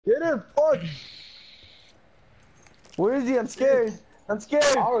here. Fuck. Where is he? I'm scared. I'm scared.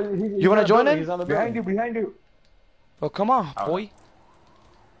 Oh, you wanna join in? Behind you, behind you. Oh, come on, boy.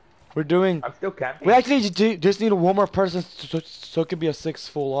 We're doing. I'm still camping. We actually just need one more person so it can be a 6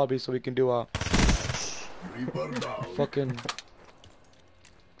 full lobby so we can do a fucking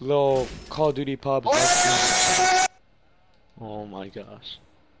little Call of Duty pubs. Oh my gosh.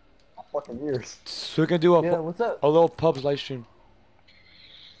 Fucking ears. So we can do Yeah, what's up? a little pubs live stream.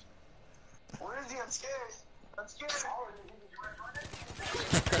 Where is he? I'm scared. I'm scared.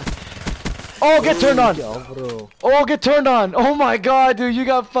 Oh, get turned on! Oh, get turned on! Oh my god, dude, you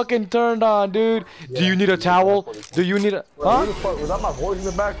got fucking turned on, dude. Yeah. Do you need a towel? Do you need a... Huh? Was that my voice in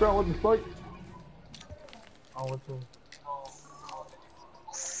the background? What the fuck? Oh, what's up?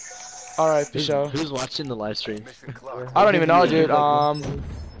 Alright, for sure. Who's watching the live stream? I don't even know, dude.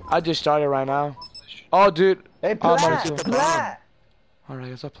 I just started right now. Oh, dude. Hey, plan!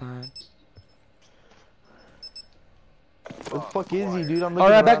 Alright, it's a plan. What the fuck is he, dude?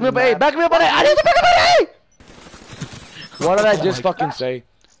 Alright, back me up, A! Back me up on A! I need to back up on A! What did I just fucking say?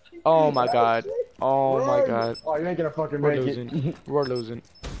 Oh my god. Oh my god. Oh, you ain't gonna fucking We're make losing. it. We're losing.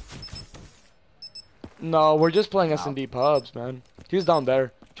 No, we're just playing SnD pubs, man. He's down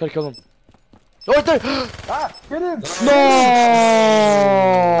there. Try to kill him. Oh, right there! Ah, get him!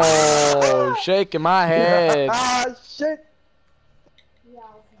 No! Shaking my head. Ah, shit!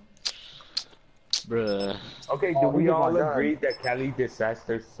 Bruh. Okay, do we all agree that Cali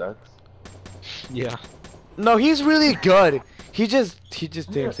Disaster sucks? Yeah. No, he's really good. He just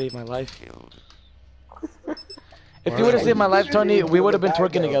didn't save my life. If he would have saved my life, Tony, we would have been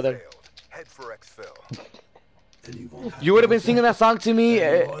twerking together. You would have been singing that song to me,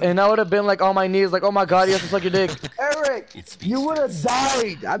 and I would have been like on my knees, like, oh my god, you have to suck your dick. Eric, you would have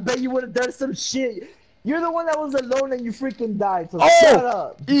died. I bet you would have done some shit. You're the one that was alone and you freaking died, so shut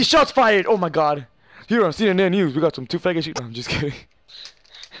up. Shots fired! Oh my god. Here on CNN News, we got some 2 faggot shit. No, I'm just kidding.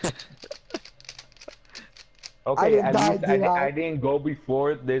 Okay, at least I didn't go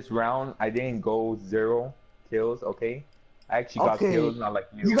before this round. I didn't go 0 kills, okay? I actually got kills, not like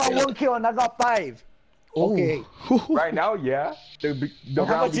you. You got 1 kill and I got 5. Ooh. Okay. Right now, yeah. The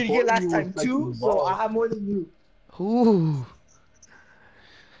how much did you get last time? 2? So I have more than you. Ooh.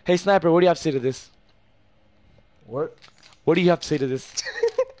 Hey, Sniper, what do you have to say to this? What? What do you have to say to this?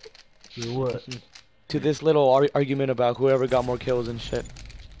 To what? To this little argument about whoever got more kills and shit.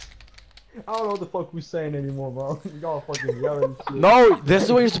 I don't know what the fuck we're saying anymore, bro. Y'all fucking yelling and shit. No, this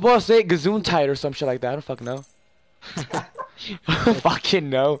is what you're supposed to say. Gazoon tight or some shit like that. I don't fucking know. Fucking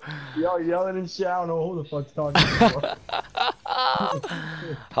no. Y'all yelling and shit. I don't know who the fuck's talking anymore.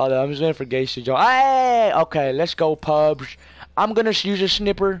 Hold on, I'm just waiting for gay shit, Joe. Hey, okay, let's go, pubs. I'm gonna use a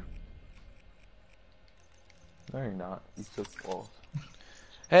snipper. No, you're not. You took balls.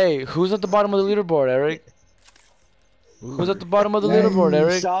 Hey, who's at the bottom of the leaderboard, Eric? Who's at the bottom of the leaderboard,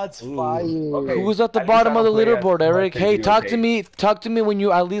 Eric? Shots fired. Okay, who's at the bottom of the leaderboard, Eric? Hey, talk to me. Talk to me when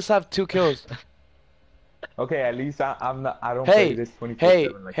you at least have 2 kills. Okay, at least I'm not. I don't play this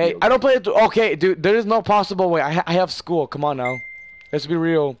 24/7 like hey, you. I don't play it. Okay, dude, there is no possible way. I have school. Come on now. Let's be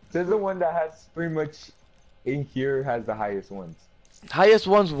real. There's the one that has pretty much in here has the highest ones. Highest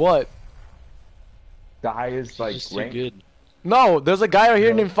ones what? The highest like rank. Good. No, there's a guy right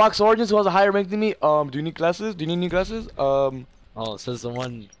here named Fox Origins who has a higher rank than me. Do you need glasses? Do you need new glasses? Oh, it says the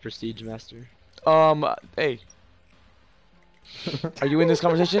one Prestige Master. Hey. Are you in this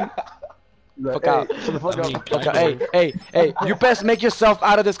conversation? Fuck out. Fuck out. Hey, you best make yourself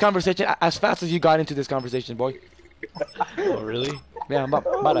out of this conversation as fast as you got into this conversation, boy. Oh, really? Yeah, I'm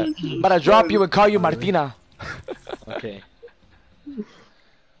about to drop you and call you Martina. Okay.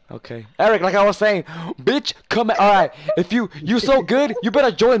 Okay. Eric, like I was saying, bitch, come at, alright, if you so good, you better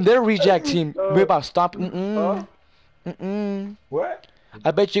join their reject team. We about to stop. What?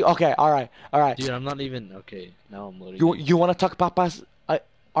 I bet you, okay, alright. Dude, I'm not even, okay, now I'm loading. You wanna talk papas?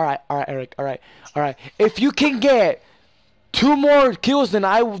 Alright, Eric, alright. If you can get 2 more kills than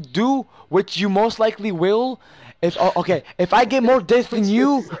I will do, which you most likely will, if I get more deaths than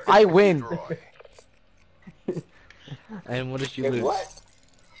you, I win. And what if you lose? What?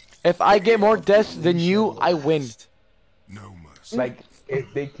 If I get more deaths than you, I win. Like,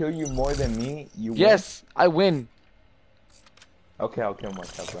 if they kill you more than me, you win? Yes, I win. Okay, I'll kill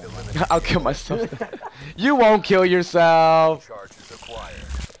myself right now. I'll kill myself. You won't kill yourself.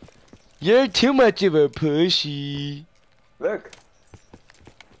 You're too much of a pushy. Look.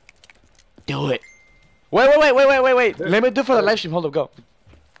 Do it. Wait. Let me do it for the live stream. Hold up, go.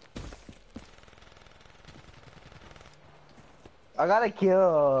 I got a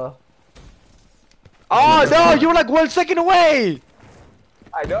kill. Oh no, you were like 1 second away.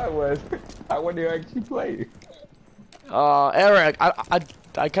 I know I was. I want to actually play. Eric, I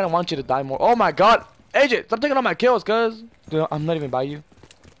kind of want you to die more. Oh my God, AJ, stop taking all my kills, cuz. Dude, I'm not even by you.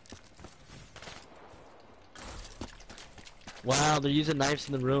 Wow, they're using knives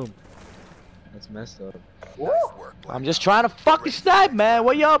in the room. That's messed up. I'm just trying to fucking snipe, man.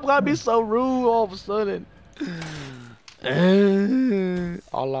 Why y'all gotta be so rude all of a sudden?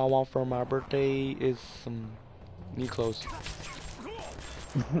 All I want for my birthday is some new clothes.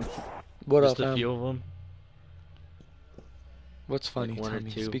 What Just up, a fam? few of them. What's funny? Like one Tell or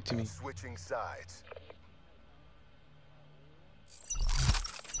me. two. Speak to me. Switching sides.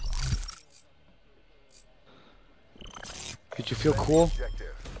 Did you feel cool?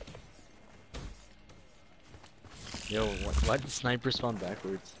 Objective. Yo, why did the sniper spawn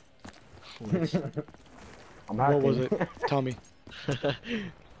backwards? I'm What was it? Tell me.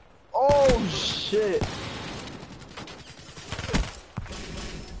 Oh shit.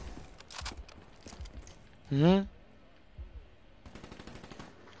 Hmm?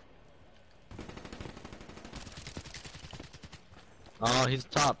 Oh, he's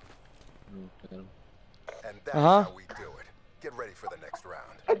top. Got him. And that's Uh-huh. how we do it. Get ready for the next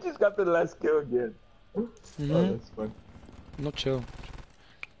round. I just got the last kill again. Oh, that's fun. No chill.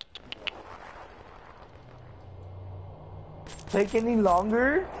 Take any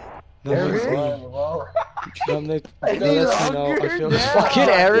longer? No, Eric? they Any lets me know. I longer? feel Yeah. fucking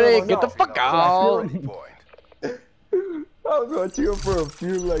Eric. Get the Switching fuck on out. the point. I was watching him for a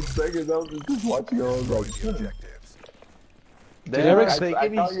few like seconds. I was just watching him. I was like, The objectives. damn, Eric's I thought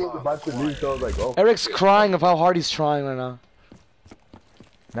he was about to leave, so I was like, oh. Eric's crying of how hard he's trying right now.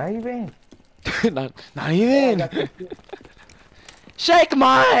 Not even. Not even. Shake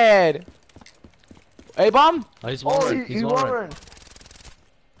my head. Hey, bomb. Oh, he's one Oh, run. he He's one won run. run.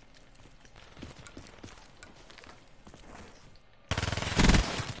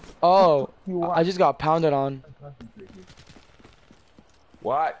 Oh, I just got pounded on.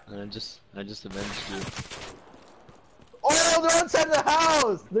 What? And I just avenged you. Oh, they're outside the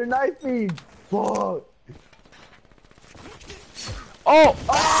house. They're knifing. Fuck. Oh,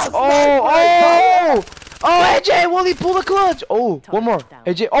 oh, AJ, will he pull the clutch? Oh, one more.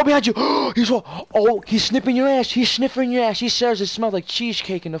 AJ, oh, behind you. He's sniffing your ass. He's sniffing your ass. He says it smells like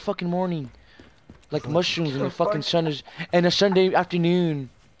cheesecake in the fucking morning. Like mushrooms in the fucking Sunday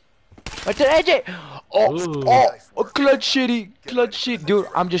afternoon. Right there, AJ. Ooh. Oh, clutch shitty. Clutch shit. Dude,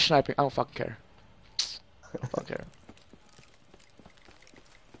 I'm just sniping. I don't fucking care. I don't fucking care.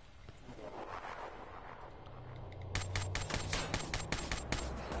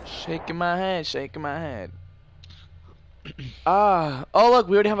 Shaking my head, shaking my head. Oh look,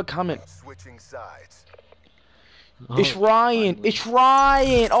 we already have a comment. Switching sides. It's Ryan, it's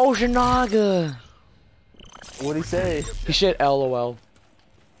Ryan. Oh, Janaga. What'd he say? He said LOL.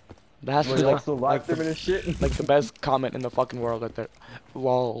 That has to be Also like locked him in his shit. like the best comment in the fucking world right there.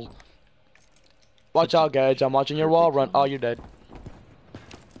 Lol. Watch out, guys. I'm watching your wall run. Oh, you're dead.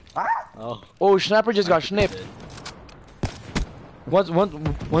 Oh. Oh, Snapper just got snipped. One's in wall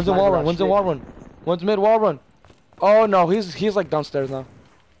run. One's in wall run. One's mid wall run. Oh no, he's like downstairs now.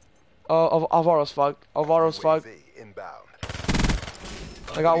 Oh, Alvaro's fucked. Alvaro's fucked. UAV inbound.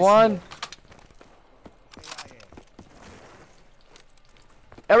 I got one.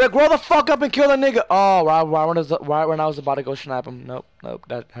 Eric, grow the fuck up and kill the nigga. Oh, right when I was about to go snap him. Nope,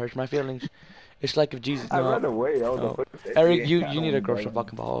 that hurts my feelings. It's like if Jesus. I No. ran away. I was No. like, Eric, you need to grow some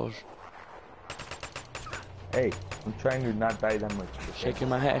fucking balls. Hey, I'm trying to not die that much. Shaking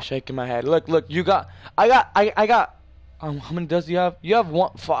my head, shaking my head. Look, you got. I got. How many does you have? You have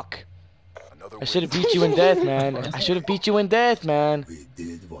one. Fuck. Another I should have beat you in death, man. I should have beat you in death, man. We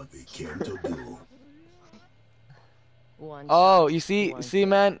did what we came to do. Oh, you see,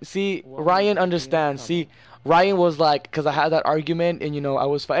 man. See, Ryan understands. See, Ryan was like, cause I had that argument, and I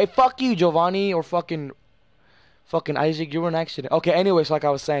was, hey, fuck you, Giovanni, or fucking Isaac. You were an accident. Okay, anyways, like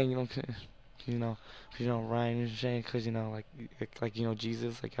I was saying, Ryan is saying, cause like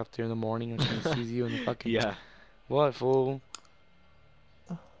Jesus, like after in the morning, when he sees you and the fucking. Yeah. What fool?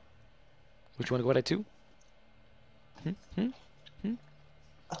 Which one to go at 2?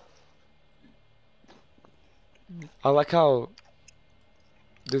 I like how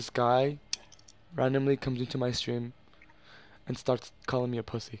this guy randomly comes into my stream and starts calling me a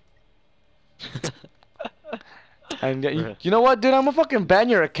pussy. And you know what, dude? I'm gonna fucking ban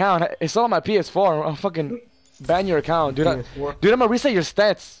your account. It's all on my PS4. I'm gonna fucking ban your account, dude. I'm gonna reset your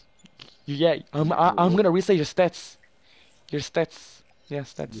stats. Yeah, I'm gonna reset your stats. Your stats. Yeah,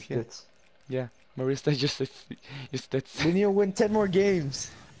 stats. Yeah. Yeah. I'm gonna reset your stats. We need to win 10 more games.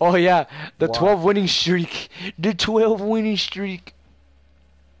 Oh yeah, the 12 winning streak. The 12 winning streak.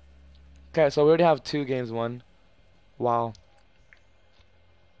 Okay, so we already have 2 games won. Wow.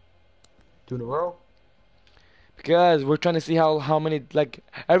 2 in a row? Because we're trying to see how many, like,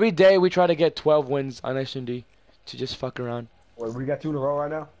 every day we try to get 12 wins on SnD to just fuck around. Wait, we got 2 in a row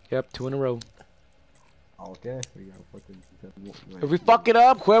right now? Yep, 2 in a row. Okay, we got fucking. If we fuck it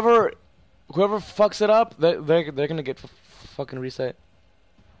up, whoever fucks it up, they're gonna get fucking reset.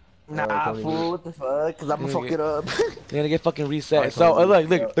 Nah, fool, what the fuck? Cause I'm gonna fuck it up. They're gonna get fucking reset. So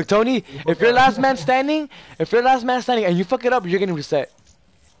look, Tony, if you're last man standing, and you fuck it up, you're getting reset.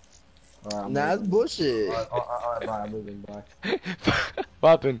 Nah, that's bullshit. Alright, bye, I'm moving, bye. What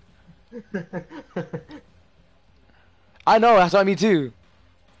happened? I know, that's what I mean too.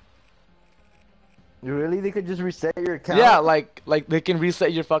 Really? They could just reset your account? Yeah, like they can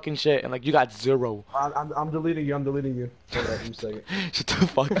reset your fucking shit, and like you got 0. I'm deleting you. Hold on, give me a second. Shut the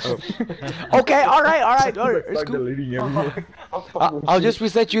fuck up. Okay, alright, it's cool. Deleting him. I'll just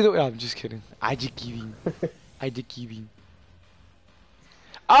reset you. I'm just kidding. I just kidding.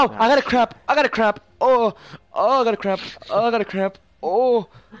 Oh, I got a crap. Oh, I got a cramp. Oh, I got a cramp. Oh, I got a cramp.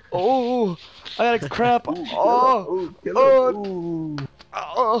 Oh,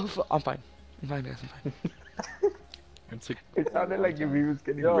 I'm fine. Guys, I'm fine. It sounded like if he was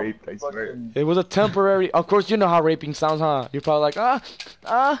getting raped, I swear. It was a temporary. Of course, you know how raping sounds, huh? You're probably like,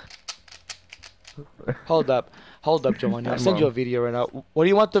 Hold up, Giovanni. I'll send you a video right now. What do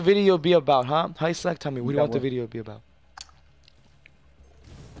you want the video to be about, huh? Hi, Slack, tell me. What do you want the video to be about?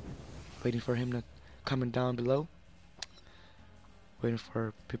 Waiting for him to comment down below. Waiting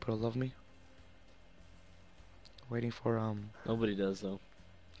for people to love me. Waiting for Nobody does though.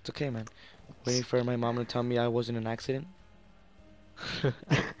 It's okay, man. Waiting for my mom to tell me I wasn't in an accident. Too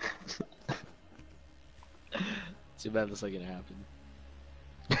bad that's not gonna happen.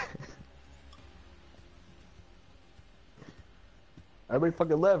 Everybody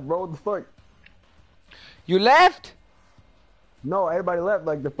fucking left, bro. What the fuck? You left? No, everybody left,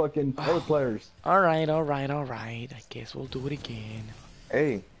 like the fucking other players. Alright. I guess we'll do it again.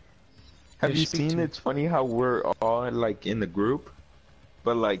 Hey, have Yeah, you speak seen? to me. It's funny how we're all like in the group,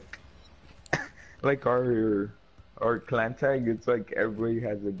 but like, like our clan tag. It's like everybody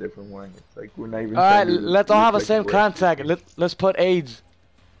has a different one. It's like we're not even. Alright, trying to let's all have the look same like clan tag. Let's put AIDS.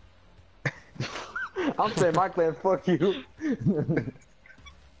 I'm saying my clan, fuck you.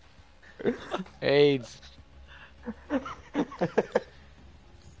 AIDS.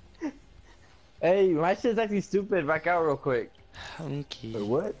 Hey, my shit's actually stupid. Back out real quick. Okay. Wait,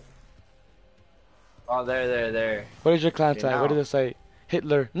 what? Oh, there. What is your clan Okay, tag? now. What does it say?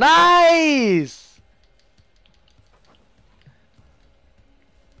 Hitler. Nice!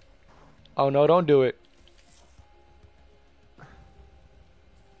 Oh no, don't do it.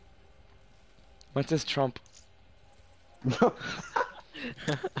 Mine says Trump. What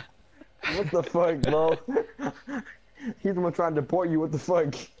the fuck, bro? He's the one trying to deport you. What the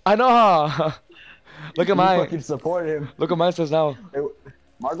fuck? I know, huh? Look at You mine. fucking support him. Look what mine says now. Hey,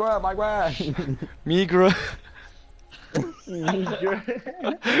 Margaret. Migra.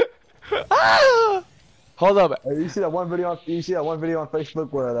 Ah! Hold up. Hey, you see that one video on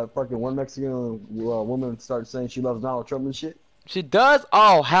Facebook where that fucking one Mexican woman started saying she loves Donald Trump and shit? She does?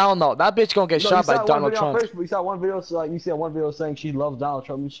 Oh, hell no. That bitch gonna get No, shot you saw by that Donald one video on Trump. Facebook. You saw one video, so like you see that one video saying she loves Donald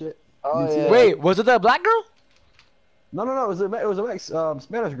Trump and shit. Oh, You see yeah. that? Wait, was it that black girl? No, it was a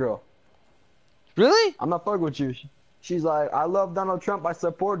Spanish girl. Really? I'm not fucking with you. She's like, I love Donald Trump. I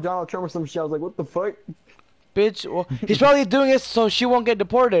support Donald Trump or some shit. I was like, what the fuck? Bitch, well, he's probably doing it so she won't get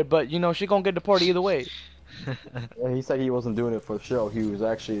deported, but you know, she gonna get deported either way. And he said he wasn't doing it for show. He was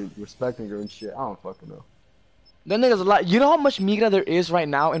actually respecting her and shit. I don't fucking know. That nigga's a lot. You know how much migra there is right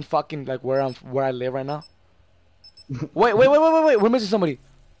now in fucking like where I live right now? Wait, we're missing somebody.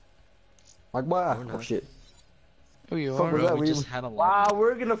 Like, wow. We're Oh not. shit. Who you Fuck are? was Bro, that? we We- just had a Wow, lot.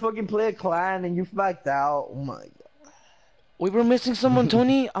 we're gonna fucking play a clan and you backed out. Oh my god. We were missing someone,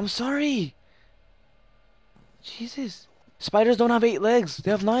 Tony. I'm sorry. Jesus. Spiders don't have 8 legs.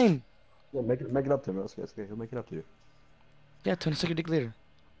 They have 9. Yeah, make it up to him. That's okay. He'll make it up to you. Yeah, Tony, suck your dick later.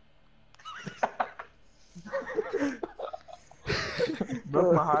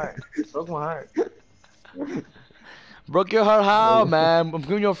 Broke my heart. Broke my heart. Broke your heart how, man? I'm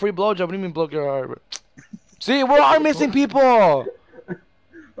giving you a free blowjob. What do you mean broke your heart? Bro? See, we are missing people. Oh,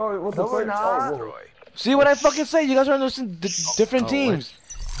 what the No, we're fuck? not. Oh, whoa. See what I fucking say? You guys are on those different Oh, teams.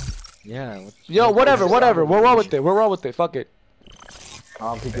 Yeah. Yo, whatever. We're all with it. Fuck it.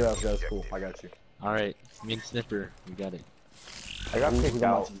 I'll pick it up, guys. Cool. I got you. Alright, me and Snipper, we got it. I got kicked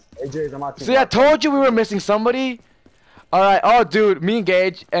out. Hey, Jays, I'm out. See, I told you we were missing somebody. All right. Oh, dude, me and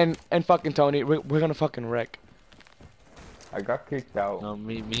Gage and fucking Tony, we're gonna fucking wreck. I got kicked out. No,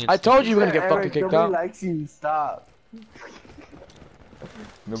 me and I told you you were gonna Eric, get fucking kicked nobody out. likes you. Stop.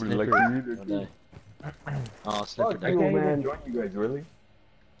 Nobody Snipper. likes you either. Oh, die. Oh, Fuck Snipper I died. can't you, even man. join you guys, really?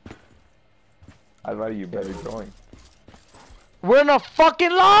 I thought you better join. We're in a fucking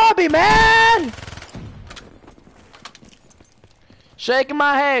lobby, man! Shaking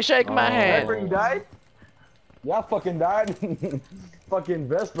my head, shaking my head. Remember you died? Yeah, I fucking died. Fucking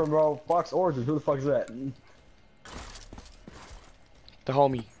Vesper, bro. Fox Origins. Who the fuck is that? The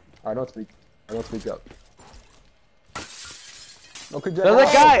homie. Alright, don't speak. I don't speak up. No,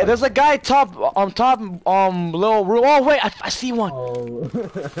 There's a guy top, little room. Oh wait, I see one. Oh.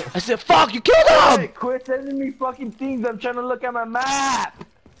 I said, fuck, you killed him! Hey, quit sending me fucking things. I'm trying to look at my map.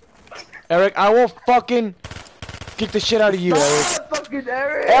 Eric, I will fucking kick the shit out of you, Eric. Stop, fucking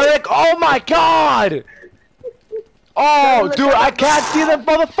Eric. Eric, oh my god! Oh, Look dude, at I the can't see the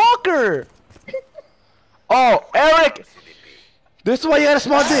motherfucker! Oh, Eric! This is why you got a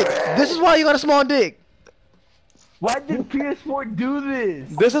small dick. This is why you got a small dick. Why did PS4 do this?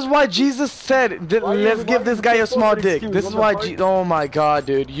 This is why Jesus said, let's give this guy a small dick. This is why, oh my god,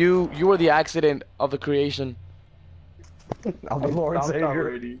 dude, you were the accident of the creation. I'm the Lord and Stopped Savior.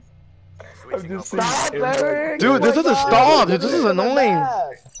 already. I'm just Stop, saying. Eric. Dude, this doesn't stop, dude, this is annoying.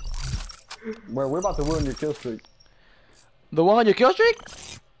 Where we're about to ruin your kill streak. The 100 kill streak?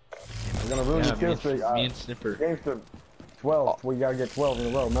 We're gonna ruin your Yeah, kill streak. me and Snipper. Gamester 12. We gotta get 12 in a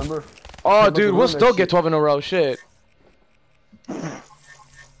row. Remember? Oh, Remember dude, to we'll ruin still that get shit. 12 in a row, shit.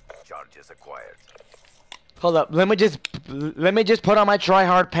 Charges acquired. Hold up, let me just put on my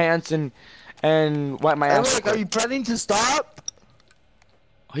try-hard pants and wipe my ass. Eric, are you planning to stop?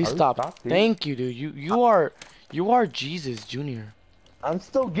 Oh, he Are we stopped. stopped, dude? Thank you, dude. You are Jesus Junior. I'm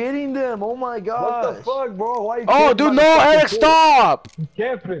still getting them. Oh my What god. the fuck, bro? Why you Oh, camping dude, on no, the fucking Eric, pit? stop!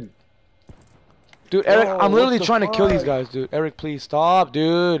 Camping. Dude, Eric, Yo, I'm literally what the trying to kill these fuck? guys, dude. Eric, please stop,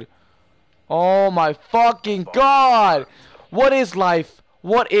 dude. Oh my fucking god! What is life?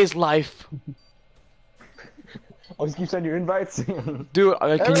 What is life? I'll just keep sending you invites. Dude, can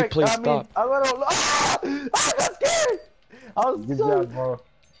you Eric, please I mean, stop? I'm gonna. Ah! I got scared. I was Good so. job, bro.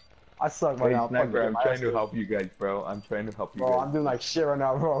 I suck right Hey, now. Sniper, Fuck I'm my trying ass to off. help you guys, bro. I'm trying to help you Bro, guys. I'm doing like shit right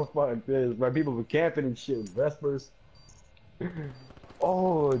now, bro. Fuck this. Bro, people be camping and shit with Vespers.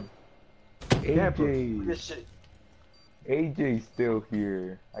 Oh, AJ. This shit. AJ's still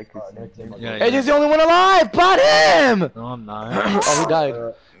here. I could Alright, see next him. time. Yeah, AJ's the only one alive! But him! No, I'm not. Oh, he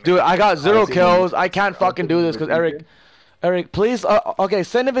died. Dude, I got 0 kills. I can't fucking do this because Eric, please, okay,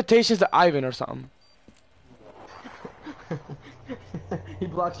 send invitations to Ivan or something. He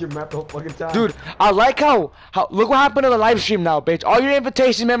blocks your map the whole fucking time. Dude, I like how look what happened to the live stream now, bitch. All your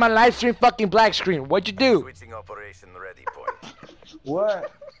invitations made my live stream fucking black screen. What'd you do? Switching operation ready point.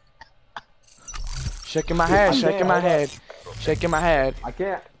 What? Shaking my head, shaking my head, shaking my head. I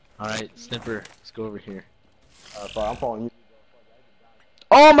can't. Alright, Snipper, let's go over here. Sorry, I'm following you.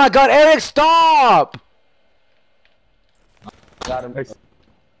 Oh my god, Eric, stop! Got him.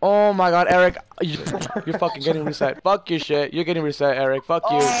 Oh my god, Eric, you're fucking getting reset. Fuck your shit. You're getting reset, Eric. Fuck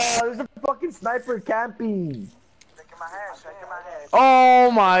you. Oh, there's a fucking sniper camping. Oh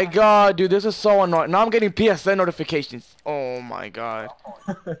my god, dude, this is so annoying. Now I'm getting PSN notifications. Oh my god.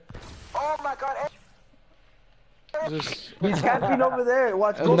 This- He's camping over there.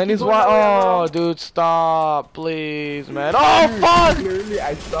 Watch. and then he's why? Oh, dude, stop, please, man. Oh fuck! Literally,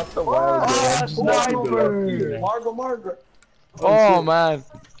 I stopped a while ago. Oh, I'm sniper. Margaret. Oh man.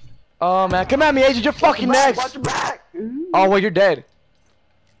 Oh man, come at me, Agent. You're fucking next. Watch your back. Oh well, you're dead.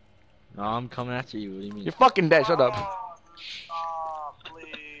 No, I'm coming after you. What do you mean? You're fucking dead. Shut up.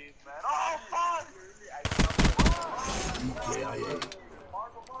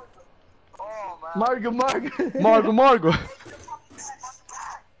 Margo. Margo.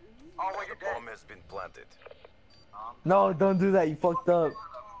 Bomb has been planted. No, don't do that. You fucked up.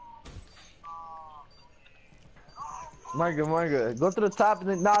 Margo. Go to the top and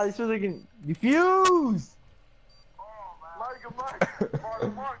then. Nah, this was like defuse.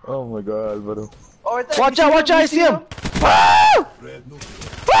 Oh my god, bro. Oh, right there. Watch You out! I see him. Woo! Woo!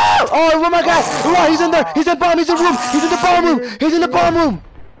 Oh my god! Oh, he's in there. He's in bomb. He's in room. He's in the bomb room. He's in the bomb room.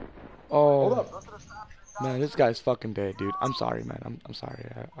 Oh. Man, this guy's fucking dead, dude. I'm sorry, man. I'm sorry.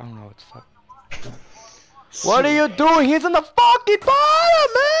 I don't know what the fuck. What are you doing? He's in the fucking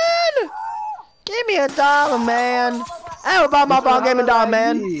bottom, man! Give me $1, man. I don't buy my ball game $1,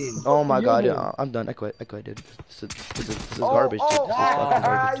 man. Oh my god, yeah, I'm done. I quit, dude. This is garbage, dude. This is fucking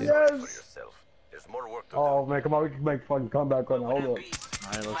garbage, dude. For yourself. There's more work to do. Oh man, come on, we can make fucking comeback on. Hold up.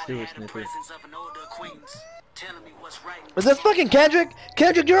 Alright, let's do it, Snipper. Is this fucking Kendrick?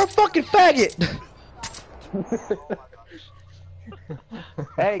 Kendrick, you're a fucking faggot.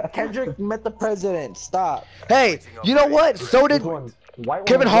 Hey, Kendrick met the president. Stop. Hey, you know what? So Which did one? White one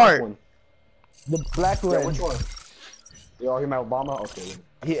Kevin or black Hart. one? The black Yeah, one. which one? You he met Obama? Okay.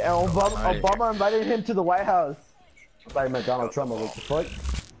 Obama invited him to the White House. I thought you meant Donald Trump. I was like, the fuck?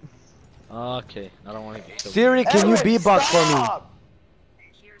 Okay, I don't want to get killed. Siri, can you Eric, beatbox for me? stop!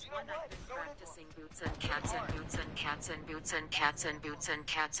 Here's one I've been practicing boots and cats and boots and cats and boots and cats and boots and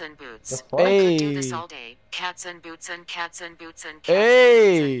cats and boots. The fuck? I could Hey. do this all day. Cats and boots and cats and boots and cats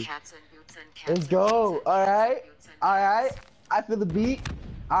Hey. and cats and boots and cats Let's and go. boots and Alright. boots and Alright. I feel the beat.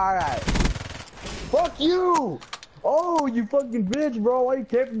 Alright. Fuck you! Oh, you fucking bitch, bro. Why you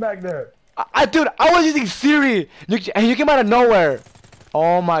camping back there? Dude, I was using Siri, and you came out of nowhere.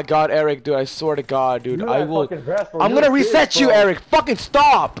 Oh my God, Eric, dude, I swear to God, dude, You I that will. fucking vest, bro. I'm You're gonna a reset bitch, you, bro. Eric. Fucking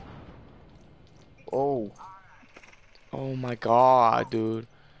stop. Oh. Oh my God, dude.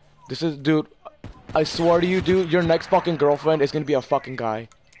 This is, dude. I swear to you, dude, your next fucking girlfriend is gonna be a fucking guy.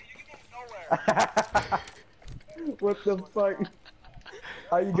 What the fuck?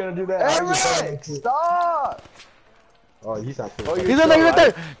 How you gonna do that? How you gonna- Eric, stop! Oh, he's not cool. Oh, you're He's on there, right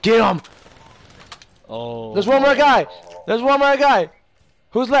there. Get him. Oh. There's one more guy. There's one more guy.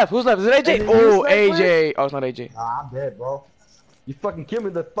 Who's left? Who's left? Is it AJ? Is it Oh, you, Sniper? AJ. Oh, it's not AJ. Nah, I'm dead, bro. You fucking killed me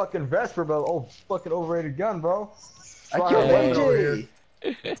with the fucking Vesper, bro. Oh, fucking overrated gun, bro. I Try killed our weapon over here.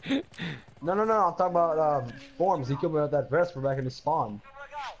 AJ. No, I'm talking about forms. He killed me with that Vesper back in the spawn.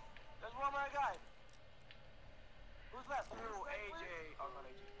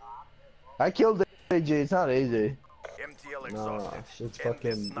 I killed AJ. It's not AJ. MTL No, exhausted. it's End fucking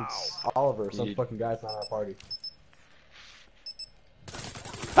this now. it's Oliver. Some Dude. fucking guy's not at our party.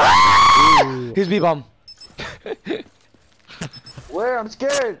 He's B-bomb. Where? I'm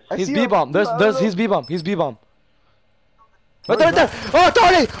scared. I He's see him. B-bomb. There's he's B-bomb. He's B-bomb. Right there, right Where's there. Oh,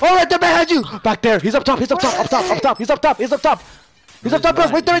 Tony! Oh, right there behind you. Back there. He's up top. He's up top. Up top. Up top. He's up top. He's up top. He's up top, bro.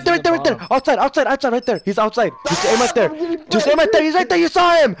 Right there, right there, right there, right there. Outside, outside, outside, right there. He's outside. Just aim right there. Just aim right there. He's right there. You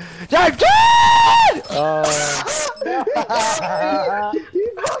saw him. Yeah, dude! He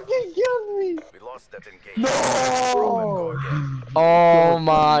fucking killed me. We lost that engagement. No. Oh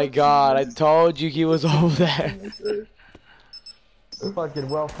my God! I told you he was over there. Fucking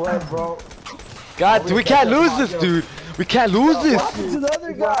well played, bro. God, we can't lose this, dude. We can't lose What this. happened to the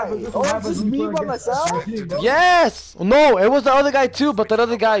other guy? Oh, it's just me by myself? Yes. No, it was the other guy too, but that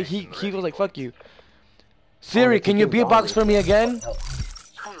other guy, he was like, "Fuck you." Siri, can you beatbox for me again?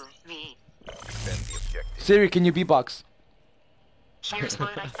 Who? Me. Defend the objective. Siri, can you beatbox? Here's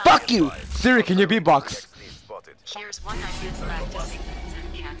what I thought. Fuck you, Siri. Can you beatbox? Lead spotted. Here's one I've been practicing.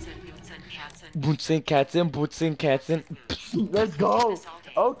 Boots and cats and Boots boots and cats and and cats and boots and cats and. Let's go.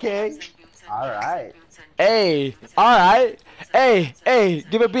 Okay. Alright. Hey, all right. Hey,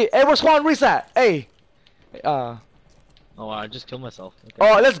 give a beat. Hey, where's Juan Reset? Hey. Oh, I just killed myself. Okay.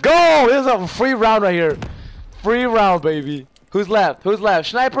 Oh, let's go. This is a free round right here. Free round, baby. Who's left? Who's left?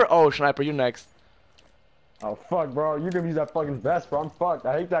 Sniper? Oh, Sniper, you next. Oh fuck, bro. You're gonna use that fucking vest, bro. I'm fucked.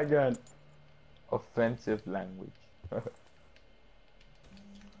 I hate that gun. Offensive language.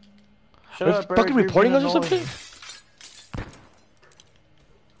 Shut Are you up, Eric, fucking you're reporting us being or something? annoying.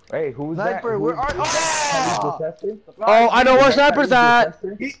 Hey, who's Sniper, that? where are you? Oh, I know where Sniper's at.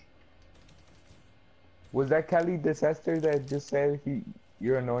 Was that Cali Disaster that just said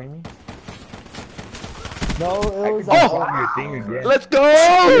you're annoying me? No, it was. Oh! Your thing again. Let's go.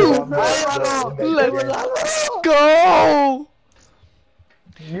 Let's go.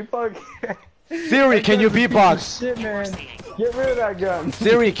 You fuck. Siri, can you beatbox? Shit, man. Get rid of that gun.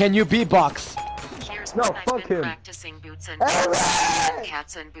 Siri, can you beatbox? Here's No, one fuck I've been him. practicing boots and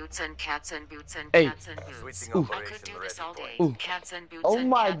cats and boots and cats and boots and Hey. cats and boots. Switching I operation could do ready this all day. point. Ooh. Cats and boots Oh and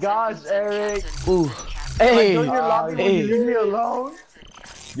my cats gosh, and boots and Eric. cats and Ooh. boots and cats Hey. Don't you love me when you Hey. leave me alone?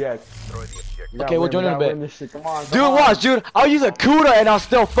 Yes. Destroy the objective. Okay, we'll join in a bit. Come on, Dude, watch, dude. I'll use a CUDA and I'll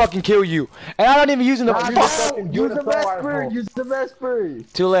still fucking kill you. And I'm not even using the Nah, fuck. Use the Vesper. Use the Vesper.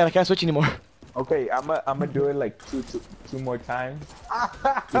 Too late. I can't switch anymore. Okay, I'ma do it like two more times.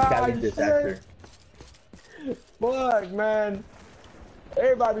 With Cali Disaster. Fuck, man.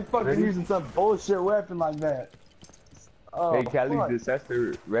 Everybody fucking Ready? using some bullshit weapon like that. Oh, Hey, Cali fuck.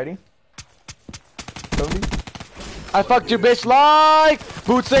 Disaster, ready? Tony? I fucked your bitch like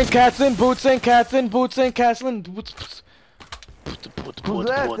boots and cats and boots and cats and boots and cats and boots. Who's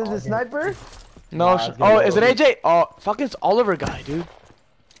left? Is it Sniper? No. Nah, it's Oh, gonna is it go. AJ? Oh, fucking it's Oliver guy, dude.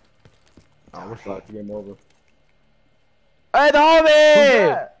 Oh, we're fucked. Game over. Hey, the Who's homie.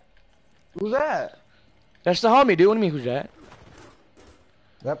 that? Who's that? That's the homie, dude. What do you mean, who's that?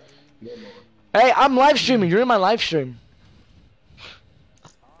 Yep. Hey, I'm live streaming. You're in my live stream.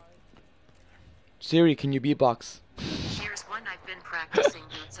 Siri, can you beatbox? Here's one I've been practicing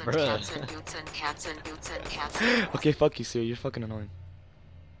boots and Bruh. cats and boots and cats and boots and cats. Okay, fuck you, Siri. You're fucking annoying.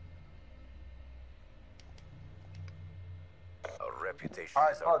 A reputation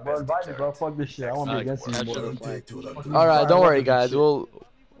Alright, is our fuck, bro. best Invite me, bro. deterrent. Fuck this shit. I want to be against you, Capture boy. the flag. All right, don't worry, guys. Shit.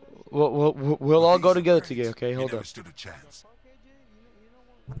 We'll all go together today. Okay, hold up.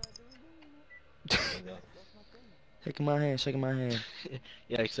 Shaking my hand, shaking my hand.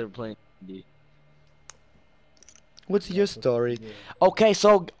 Yeah, except playing D. What's your story? Okay,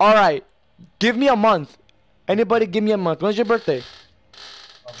 so all right, give me a month. Anybody, give me a month. When's your birthday?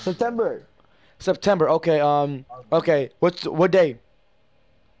 September. September. Okay. Okay. What day?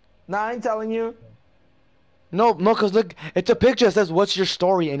 Nah, I ain't telling you. No, cause look, it's a picture that says "What's your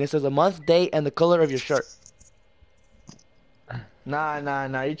story?" and it says a month, day, and the color of your shirt. Nah.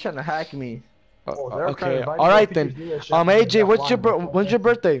 You trying to hack me? they're trying to Okay. invite All me right to then. do that shit. AJ, when's your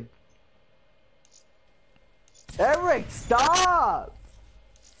birthday? Eric, stop!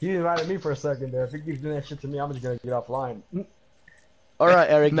 He invited me for a second there. If he keeps doing that shit to me, I'm just gonna get offline. All right,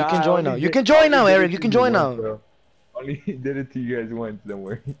 Eric, you Nah, can I join only now. You did- can join only now, did it Eric. You to can join once, now. bro. Only did it to you guys once. Don't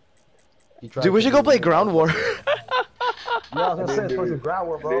worry. Dude, we should go play Ground War. Yeah, I was gonna say it's fucking ground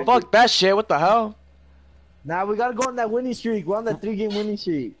war, bro. Fuck that shit. What the hell? Nah, we gotta go on that winning streak. We're on that 3-game winning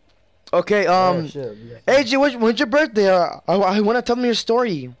streak. Okay. Oh, shit. AJ, when's your birthday? I want to tell me your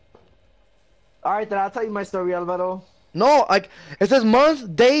story. Alright, then I'll tell you my story, Alvaro. No, like it says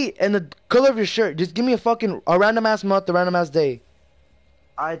month, day, and the color of your shirt. Just give me a random ass month, a random ass day.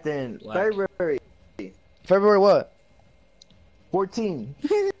 Alright then, Black. February February what? 14.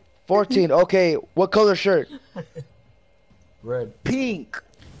 14. Okay, what color shirt? Red. Pink.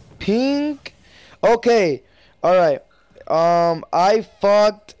 Pink. Okay, all right. I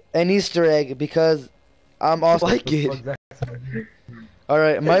fucked an Easter egg because I'm also like it. Fuck that. All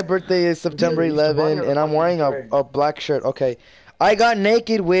right, my birthday is September 11, and I'm wearing a black shirt. Okay, I got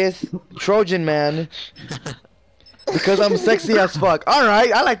naked with Trojan Man because I'm sexy as fuck. All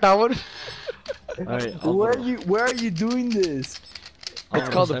right, I like that one. Alright, Where are you doing this? It's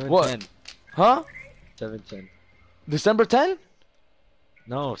called a what? Huh? 710. December 10?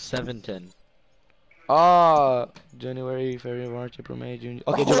 No, 710. January, February, March, April, May, June.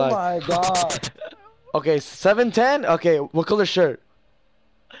 Okay, Oh July. my god. Okay, 710. Okay, what color shirt?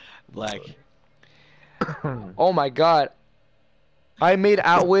 Black. Oh my god. I made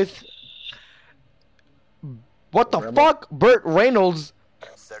out with. What the fuck? Burt Reynolds.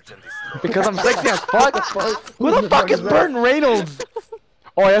 Search and destroy. Because I'm sexy as fuck. Who the fuck is Burt Reynolds?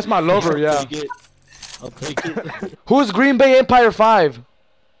 Oh, that's my lover, yeah. Take it. I'll take it. Who's Green Bay Empire 5?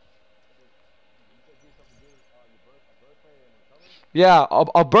 Yeah,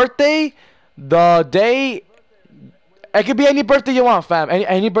 a birthday, the day. It could be any birthday you want, fam.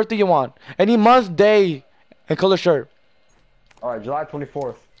 Any birthday you want. Any month, day, and color shirt. Alright, July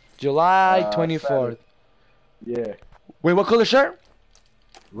 24th. July 24th. Saturday. Yeah. Wait, what color shirt?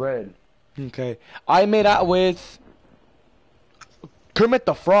 Red. Okay. I made out with Kermit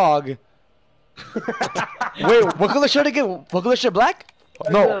the Frog. Wait, what color shirt again? What color shirt? Black?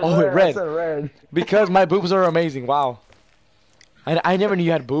 No, oh wait, I red. said red. Because my boobs are amazing. Wow. I never knew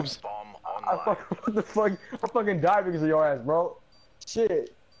you had boobs. Bomb I online. what the fuck? I fucking died because of your ass, bro.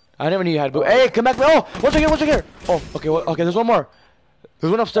 Shit. I never knew you had boobs. Hey, come back. Oh, what's again? What's again? Oh, okay. Okay, there's one more.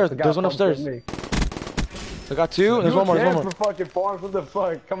 There's one upstairs. The guy There's one fucked upstairs. me. I got two. There's one more. There's one more. For fucking farms, what the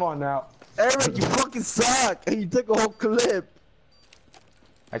fuck? Come on now. Eric, you fucking suck. And you took a whole clip.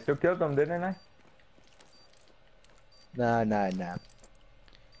 I still killed them, didn't I? Nah. Man,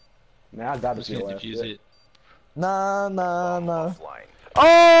 I died Just to gonna your ass. defuse it. Nah. Offline.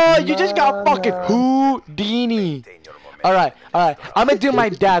 Oh, you just got Nah, fucking nah. Houdini. Maintain your momentum. All right. I'm gonna do my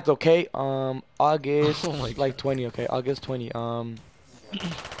dad's. Okay. August Oh my like 20. Okay, August 20.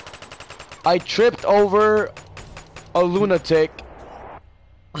 I tripped over a lunatic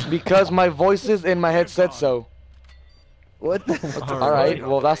because my voices in my head said so. What the? All right.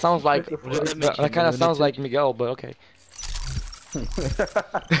 Well, that sounds like Does that make you that kind of sounds lunatic? like Miguel, but okay.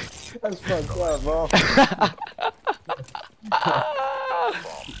 That's fucked up, bro.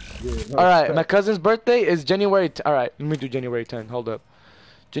 All right, my cousin's birthday is January. All right, let me do January 10th. Hold up,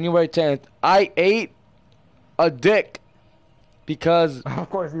 January 10th. I ate a dick because Of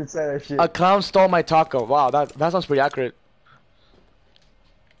course you'd say that shit. a clown stole my taco. Wow, that sounds pretty accurate.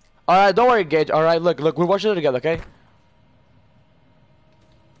 All right, don't worry, Gage. All right, look, we're watching it together, okay?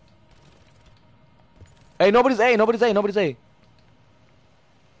 Hey, nobody's A.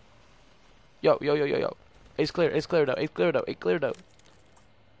 Yo. Ace cleared out. Ace cleared out.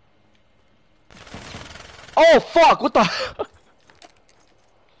 Oh fuck! What the?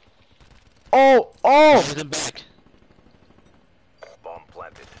 Oh! Send him back.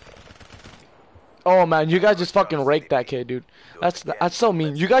 Oh man, you guys just fucking raked that kid, dude. That's so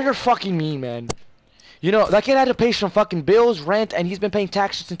mean. You guys are fucking mean, man. You know that kid had to pay some fucking bills, rent, and he's been paying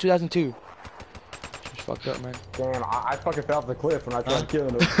taxes since 2002. It's fucked up, man. Damn, I fucking fell off the cliff when I tried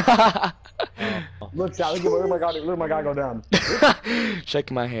killing him. Look, Sal, look at my guy go down.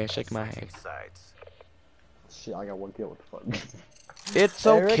 Shaking my head, shaking my head. Sides. Shit, I got 1 kill. What the fuck? It's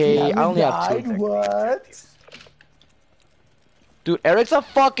okay. I only have 2. What? Dude, Eric's a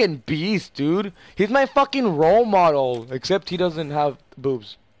fucking beast, dude. He's my fucking role model, except he doesn't have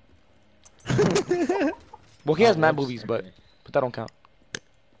boobs. Well, he has mad boobies, but that don't count.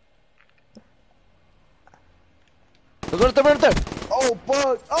 Let's go right there. Oh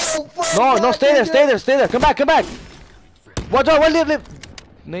fuck! Oh fuck! No, stay there. Come back. Watch out, live.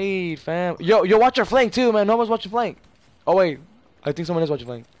 Need, fam. Yo, watch your flank too, man. No one's watching flank. Oh wait, I think someone is watching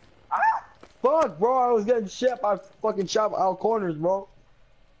flank. Fuck, bro, I was getting shot by fucking shot out corners, bro.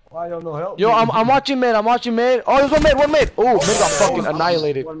 Why don't no help? Yo, me? I'm watching mid. Oh, there's one mid. Oh, mid got fucking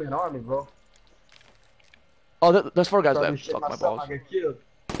annihilated. 1-man army, bro. Oh, there's 4 guys Started left. shit Fuck my myself, balls. I get killed.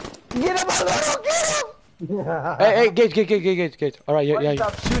 Get him out of there! Hey, Gage. Alright, yeah.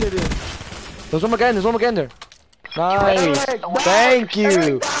 Stop shooting at him. There's one more guy in there. Nice. Eric, Thank you.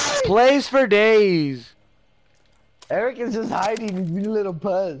 Eric, Plays for days. Eric is just hiding, you little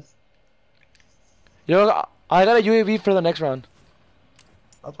puzz. Yo, I got a UAV for the next round.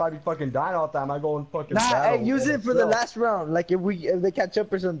 I'll probably fucking dying all the time. I go and fucking Nah, battle hey, use with it for the myself. last round. Like if they catch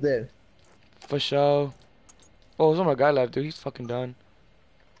up or something. For sure. Oh, there's one more guy left, dude. He's fucking done.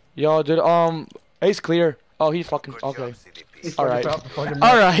 Yo, dude, Ace clear. Oh, he's fucking, Good okay. job, CDP. He's fucking Alright. top of fucking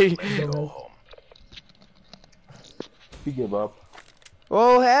Alright. Go home. You give up.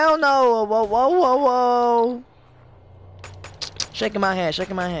 Oh, hell no. Whoa. Shaking my head.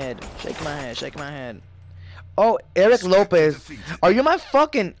 Oh, Eric Lopez. Are you my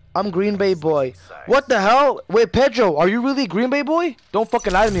fucking... I'm Green Bay boy. What the hell? Wait, Pedro, are you really Green Bay boy? Don't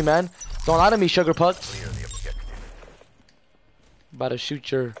fucking lie to me, man. Don't lie to me, sugar pucks. Clear the objective. About to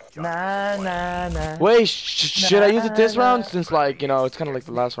shoot your... Nah. Wait, should I use it this round? Since, like, you know, it's kind of like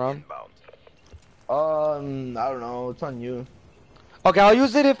the last round. Inbound. I don't know. It's on you. Okay, I'll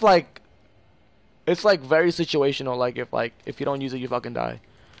use it if, like... It's, like, very situational. Like, if you don't use it, you fucking die.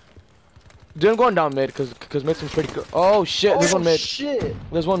 Dude, I'm going down mid, cause mid seems pretty good. Oh, shit, there's one mid. Shit!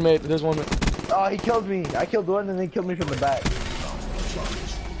 There's one mid. Oh, he killed me. I killed one and then he killed me from the back.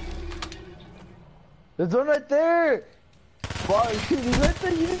 There's one right there! Fuck, he's right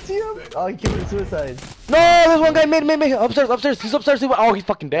there, you didn't see him? Oh, he killed me suicide. No, there's one guy mid. Upstairs. He's upstairs. Oh, he's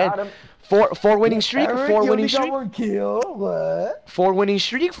fucking dead. Got him. Four winning streak. Eric, Four you winning only got streak. 1 kill, what? Four winning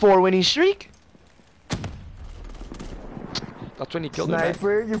streak. That's when he killed him. man.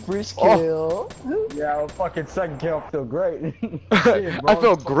 Sniper, your first Oh. kill. Yeah, well, fucking second kill. I feel great. I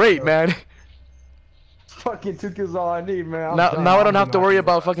feel great, man. Fucking 2 kills all I need, man. I'm Now done. I don't have to I'm worry done.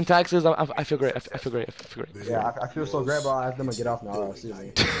 about fucking taxes. I feel great. I feel great. Yeah, I feel so great, but I think I'm gonna get off now. Alright, see you,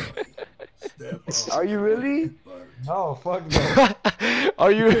 man. Are you really? No, fuck no.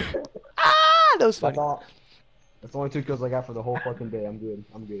 Are you? That was funny. That's the only 2 kills I got for the whole fucking day. I'm good.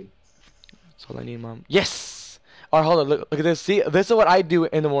 That's all I need, mom. Yes. Alright, hold on. Look at this. See, this is what I do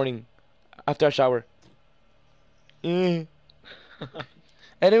in the morning after I shower. I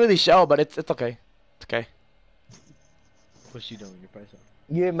didn't really shower, but it's okay. It's okay. What's she doing? Your price up.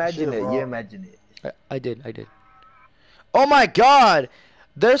 You imagine Shit, it, bro. you imagine it. I did. Oh my god!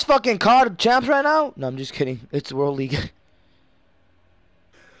 There's fucking COD champs right now? No, I'm just kidding. It's World League.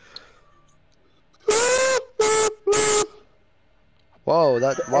 Whoa,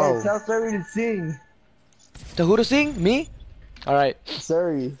 Hey, whoa. tell Siri to sing. To who to sing? Me? Alright.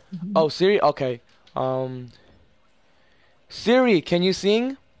 Siri. Oh, Siri? Okay. Siri, can you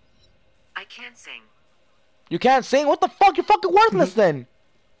sing? I can't sing. You can't sing? What the fuck? You're fucking worthless then.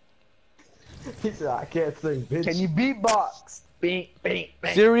 He said, I can't sing, bitch. Can you beatbox? Bing, bing,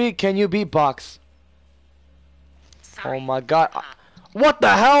 bing. Siri, can you beatbox? Sorry. Oh my god. What the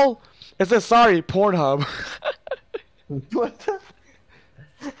hell? It says sorry, Pornhub. What the?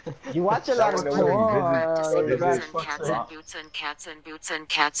 You watch a lot of That was porn. Boots and cats and boots and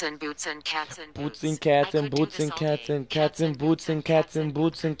cats and boots and cats and Boots boots. and cats I and could do boots this and all cats day. and cats and boots and cats and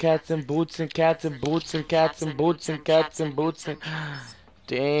boots and cats and boots and cats and boots and cats and boots and cats and boots and.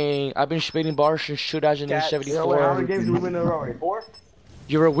 Dang, I've been spitting bars since Yo, wait, how 2074. many games did we win in a row already? 4?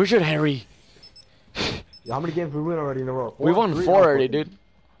 You're a wizard, Harry. How many games did we win already in a row? 4? We won 3? 4 already, dude.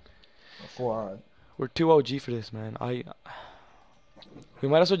 4, alright. We're too OG for this, man. We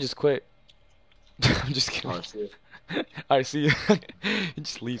might as well just quit. I'm just kidding. Alright, see ya. Alright, see you. He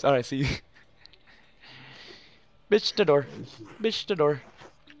just leaves. Alright, see you. Bitch the door.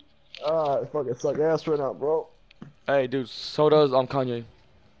 Fucking suck ass right now, bro. Hey, dude, so does Kanye.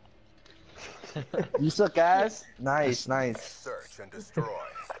 You suck ass? Nice, nice. Search and destroy.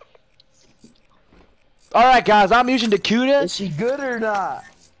 Alright, guys, I'm using the Is cutest. she good or not?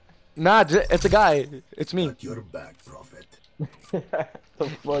 Nah, it's a guy. It's me. Got your back, Prophet. The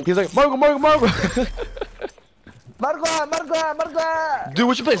fuck? He's like, Margo. Marga, Marga, Marga! Dude,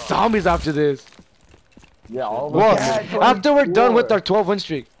 we should play zombies after this. Yeah, all of Whoa, us. Yeah, after we're done 24. with our 12 win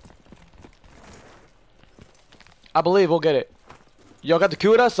streak. I believe we'll get it. Yo, got the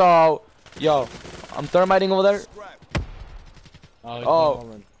Cuda, so... Yo, I'm thermiting over there. Oh,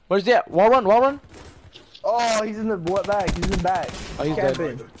 where's that? Wall run? Oh, he's in the back. He's in the back. Oh, he's dead.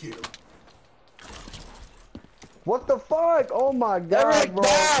 Camping. Kill. What the fuck? Oh my god, Eric, bro.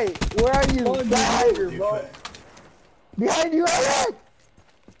 die! Where are you? Die! Defend. Behind you, Eric!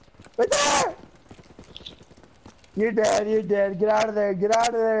 Right there! You're dead, you're dead. Get out of there, Eric.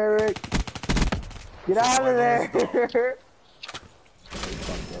 Get out of there.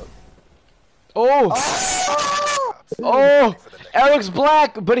 Oh! Oh! Oh! Eric's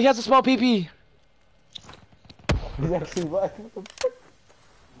black, but he has a small PP. He's actually black. What the fuck?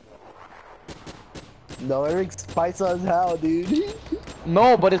 No, Eric's spicy as hell, dude.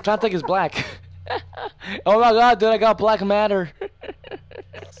 No, but his contact is black. Oh my god, dude, I got black matter.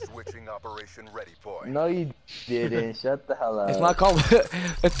 Switching operation ready point. No, you didn't. Shut the hell up. It's not called...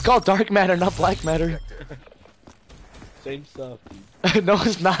 It's called dark matter, not black matter. Same stuff. No,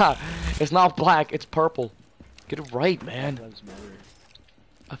 it's not. It's not black, it's purple. Get it right, man. Lives matter.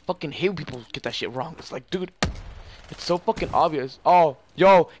 I fucking hate when people get that shit wrong. It's like, dude, it's so fucking obvious. Oh,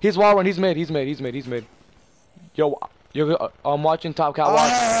 yo, he's wall run. He's mid. Yo, I'm watching top catwalk.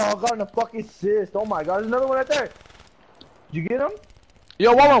 Oh, I got a fucking assist. Oh my god, there's another one right there. Did you get him?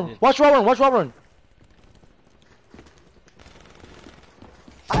 Yo, wall run. Watch wall run.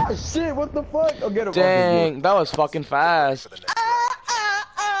 Ah, shit, what the fuck? Oh, get him. Dang, that was fucking fast.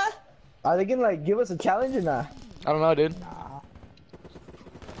 Are they gonna, like, give us a challenge or not? I don't know, dude.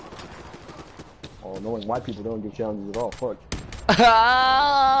 Oh, knowing white people don't get challenges at all. Fuck.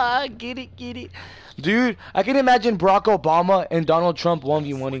 Get it. Dude, I can imagine Barack Obama and Donald Trump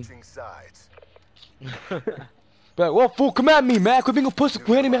 1v1ing. Switching sides. But, whoa, fool, come at me, man. Quit being a pussy.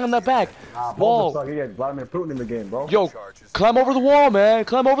 Quit hitting me on that back. Whoa. Whoa. You got Vladimir Putin in the game, bro. Yo, climb over the wall, man.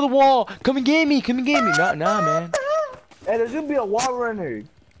 Climb over the wall. Come and get me. Nah, man. Hey, there's gonna be a wall runner.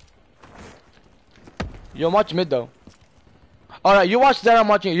 Yo, I'm watching mid, though. Alright, you watch that, I'm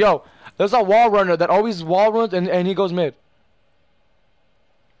watching. Yo, there's a wall runner that always wall runs and he goes mid.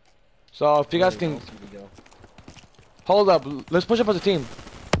 So, if you guys can... Hold up, let's push up as a team.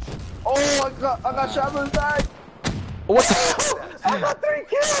 Oh, I got shot in the back. What the... I got 3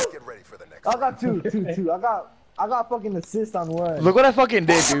 kills. Get ready for the next. I got two. I got fucking assist on one. Look what I fucking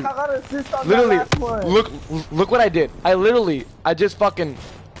did, dude. I got an assist on Literally, that last one. look what I did. I just fucking...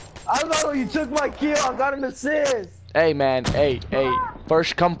 I don't know, you took my kill. I got an assist. Hey, man, hey.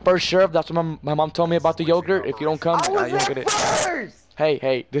 First come, first serve. That's what my mom told me about the yogurt. If you don't come, I you was don't there get it. first.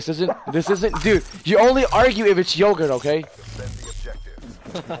 Hey, this isn't, dude, you only argue if it's yogurt, okay? Defend the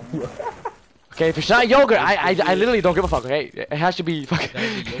objective. Okay, if it's not yogurt, I literally don't give a fuck, okay? It has to be fucking,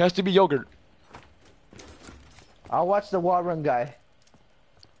 it has to be yogurt. I'll watch the wall run guy.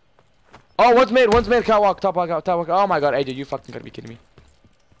 Oh, one's mid, catwalk, top walk. Oh my god, AJ, you fucking gotta be kidding me.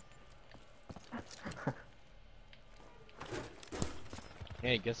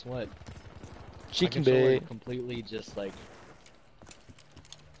 Hey, guess what? Chicken My controller bit. completely just like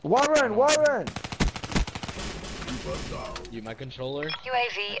Wall run. my controller.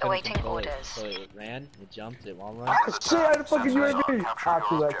 UAV couldn't awaiting control it, orders. So it ran, it jumped, it wall run. Ah, shit, I had a fucking UAV.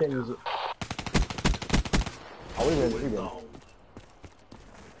 Actually, I can't use it. Oh, we win.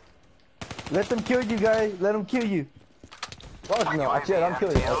 Let them kill you, guys. Let them kill you. Fuck no, actually, I'm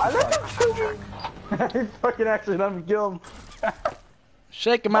killing you. I let them kill you. I fucking actually let me kill him.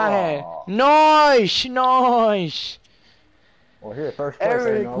 Shaking my head. Nice. Well, here, first place.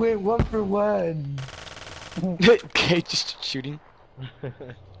 Eric went 1 for 1. Okay, just shooting.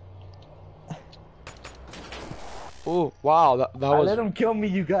 Oh, wow, that I was... let them kill me,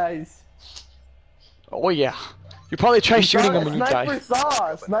 you guys. Oh yeah. You probably try shooting him when you die.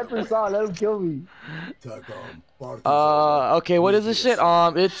 Sniper saw, let him kill me. Okay, what is this shit?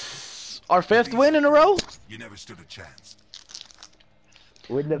 It's our 5th win in a row? You never stood a chance.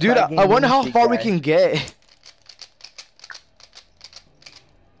 Dude, I wonder how far we can get.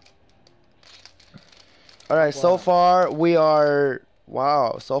 Alright, so far we are...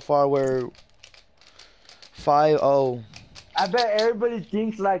 Wow, so far we're 5-0. I bet everybody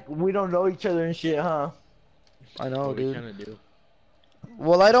thinks like we don't know each other and shit, huh? I know, What we dude. kinda do.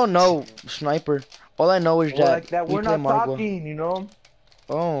 Well, I don't know, Sniper. All I know is Well, that like that, you we're play not Margwa. talking, you know?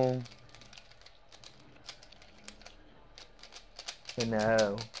 Oh.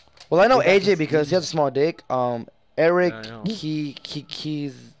 No. Well, I know We got AJ this because he has a small dick. Eric, Yeah, I know. he's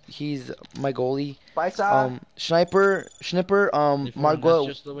my goalie. Paisa. Snipper, Uniform, that's Margwa,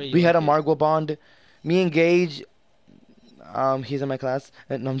 just the way you we had a like it. Margwa bond. Me and Gage, he's in my class.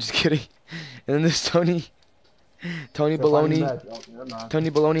 No, I'm just kidding. And then there's Tony The funny Baloney. match. Oh, never mind. Tony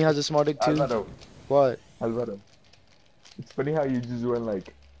Baloney has a small dick too. Alvaro, What? Alvaro. It's funny how you just went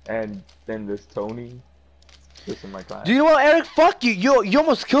like, and then there's Tony, just in my class. Do you know what, Eric? Fuck you. You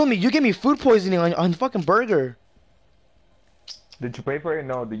almost killed me. You gave me food poisoning on fucking burger. Did you pay for it?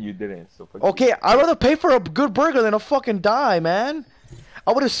 No, that you didn't. So fuck you. Okay, I'd rather pay for a good burger than a fucking die, man.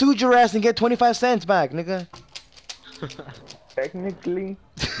 I would have sued your ass and get 25 cents back, nigga. Technically,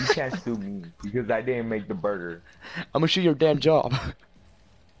 you can't sue me because I didn't make the burger. I'm gonna shoot your damn job.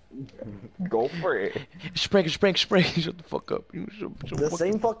 Go for it. Sprank. Shut the fuck up. Shut The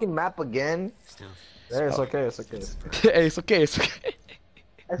same fucking map again. Hey, it's okay. It's okay. Hey, it's okay. It's okay.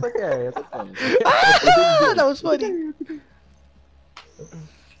 It's okay. Ah, that was funny.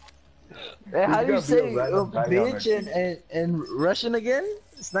 Hey, how do you gotta be a say random guy down bitch and Russian again?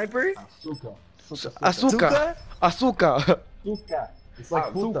 Sniper? Asuka. Suka. It's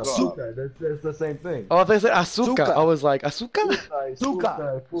like puta. Suka. Suka. That's the same thing. Oh, they said Asuka. Suka. I was like, Asuka?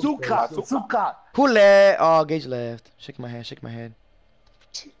 Suka. Who left? Oh, Gage left. Shake my head.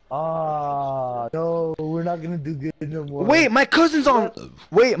 Ah, no, we're not gonna do good no more. Wait, my cousin's on.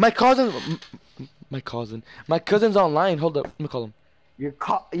 Wait, my cousin's online. Hold up, let me call him. Your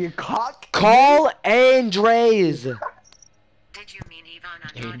cock? Call Andres. Did you mean Ivan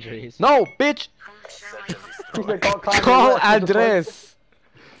Andrade? Andres. No, bitch. Who shall I Call Andres.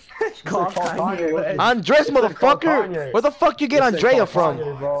 Call Kanye. Andres, motherfucker. Kanye. Where the fuck you get Andrea from?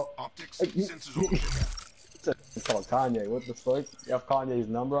 Optics, sensors overhead. It's called Kanye. What the fuck? You have Kanye's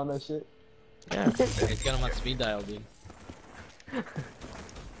number on that shit? Yeah. He's got him on speed dial, dude.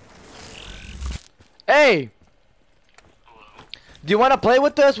 Hey. Do you want to play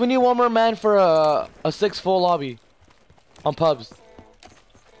with us? We need one more man for a 6 full lobby on pubs.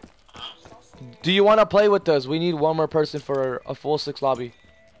 Do you want to play with us? We need one more person for a full 6 lobby.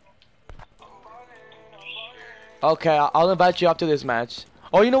 Okay, I'll invite you after this match.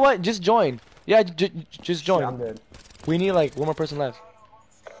 Oh, you know what? Just join. Yeah, just Yeah, I'm join. dead. We need like one more person left.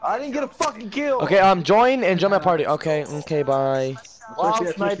 I didn't get a fucking kill. Okay, join and join my party. Okay, bye. Wow,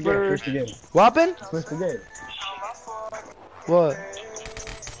 Switch the game, Sniper. Switch the game. What happened? Switch the game. What?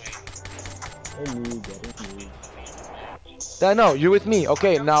 Hey, me, get me. I know, you're with me.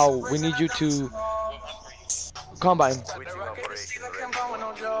 Okay, now we need you to combine.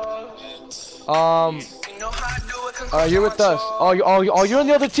 You're with us. Oh, you're on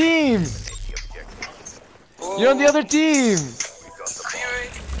the other team. You're on the other team.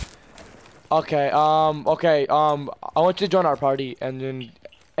 Okay, I want you to join our party, and you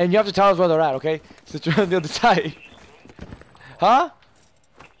have to tell us where they're at, okay? Since you're on the other side. Huh?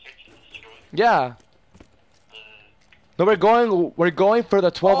 Yeah. No, we're going for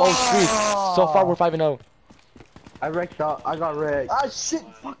the 12-0 streak. So far, we're 5-0. I wrecked out. I got wrecked. Ah, shit,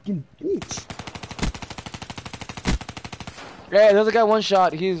 fucking bitch. Yeah, there's a guy one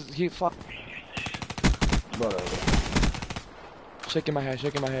shot. He fuck. Shaking my head.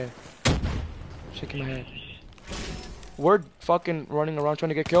 We're fucking running around trying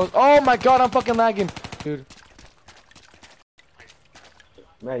to get kills. Oh my god, I'm fucking lagging, dude.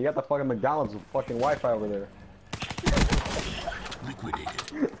 Man, you got the fucking McDonald's with fucking Wi-Fi over there. Liquidated.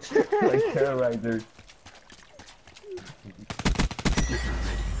 Like terrorizer.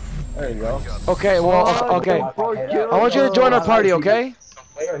 There you go. Okay, well, okay. I want you to join our party, okay?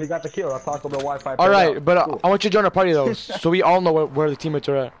 Hey, he got the kill. I'll talk about the Wi-Fi. All right, but I want you to join our party though, so we all know where the teammates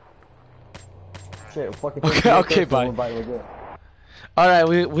are at. Shit, fucking Okay, bye. All right,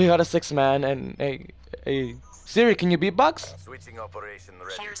 we got a 6-man, and hey, Siri, can you beatbox? Switching operation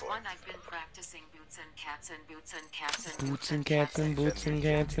ready Here's point. one I've been practicing. Boots and cats and boots and cats and Boots and cats and boots and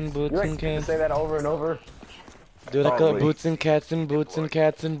cats and boots You and like to cats. say that over and over? Do like a Probably. boots and cats and boots and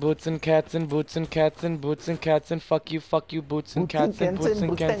cats and boots and cats and boots and cats and boots and cats and fuck you boots and cats and boots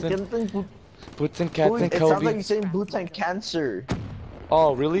and cats and boots and cats and It sounds like Kobe. you're saying boots and cancer.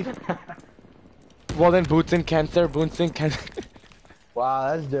 Oh really? Well then boots and cancer, boots and cancer.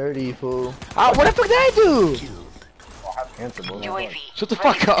 Wow, that's dirty, fool. What the fuck did I do? I have cancer, bro. UAV. Shut the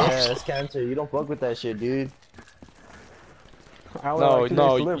fuck up. Yeah, that's cancer. You don't fuck with that shit, dude. I only have like 2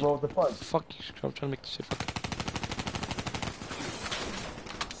 No, days to live, bro. What the fuck? Fuck you. I'm trying to make this shit fucking.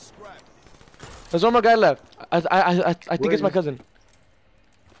 There's one more guy left. I think it's my cousin.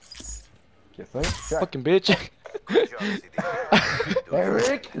 You think? Check. Fucking bitch. Good job, CD.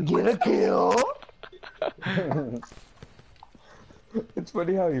 Eric, get a kill. It's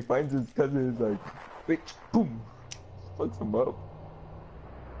funny how he finds his cousin is like, bitch, boom, fucks him up.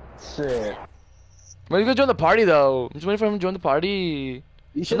 Shit. When you gonna join the party though? I'm just waiting for him to join the party.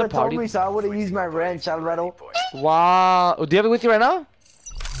 You should have told me so I would have used my wrench, Alvaro. Wow. Do you have it with you right now?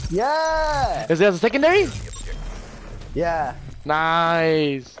 Yeah. Is it as a secondary? Yeah.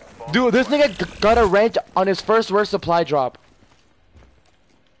 Nice. Dude, this nigga got a wrench on his first worst supply drop.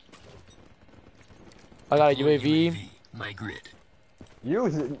 I got a UAV. My grid.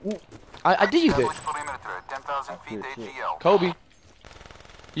 Use it. I did use it. Perimeter at 10,000 feet AGL. Kobe.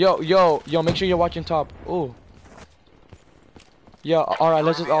 Yo, make sure you're watching top. Ooh. Yo, alright,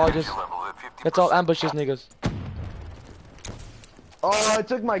 let's all ambush these niggas. Oh, I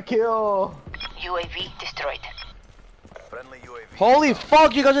took my kill. UAV destroyed. Friendly UAV. Holy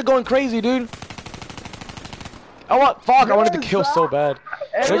fuck, you guys are going crazy, dude. I wanted to kill so bad.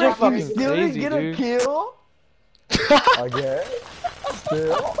 You guys are Eric, fucking you still crazy, didn't get a dude. kill? Again.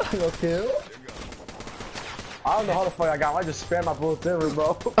 Still. No kill. I don't know how the fuck I got. I just spammed my bullets in,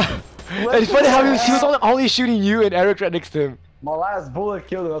 bro. It's funny how he was only shooting you and Eric right next to him. My last bullet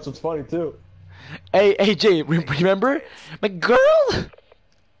killed him. That's what's funny too. Hey, Jay, remember? My girl? Hey,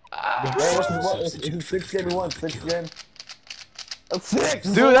 what's 6 game 1, 6 game. Six.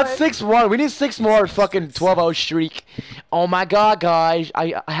 Dude, that's 6-1. We need 6 more fucking 12-hour streak. Oh my god, guys.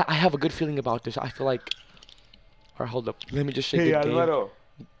 I have a good feeling about this. I feel like... Alright, hold up. Let me just shake Hey, the game. Alvaro.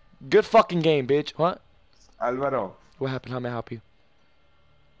 Good fucking game, bitch. What? Alvaro, What happened? How may I help you?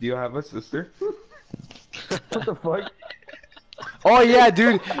 do you have a sister? What the fuck? Oh yeah,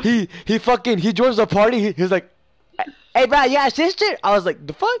 dude. He joins the party. He's like, "Hey, bro, you got a sister?" I was like,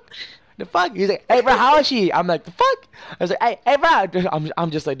 "The fuck? The fuck?" He's like, "Hey, bro, how is she?" I'm like, "The fuck?" I was like, "Hey, bro."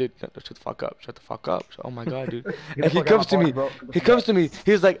 I'm just like, dude, shut the fuck up. Shut the fuck up. Oh my god, dude. And he comes to me. He comes to me.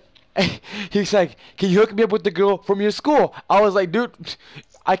 He's like, he's like, "Can you hook me up with the girl from your school?" I was like, dude,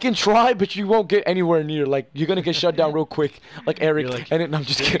 I can try, but you won't get anywhere near. Like, you're gonna get shut down real quick, like Eric. Like, and then, I'm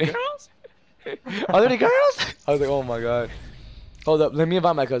just kidding. Are there any girls? I was like, oh my god. Hold up, let me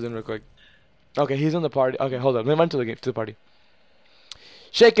invite my cousin real quick. Okay, he's on the party. Okay, hold up, let me invite him to the party.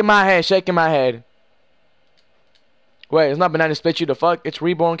 Shaking my head, shaking my head. Wait, it's not Banana Split you the fuck. It's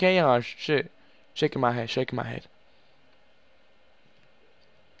Reborn Chaos. Shit. Shaking my head, shaking my head.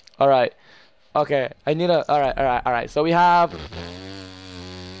 Alright. Okay, I need a... Alright. So we have...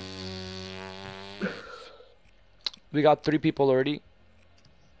 We got 3 people already.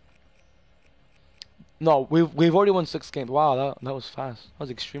 No, we've already won 6 games. Wow, that was fast. That was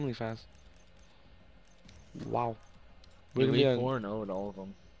extremely fast. Wow. We're gonna be 4-0 in all of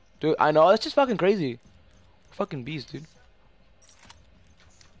them. Dude, I know, that's just fucking crazy. Fucking beast, dude.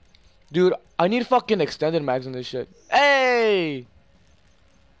 Dude, I need fucking extended mags on this shit. Hey!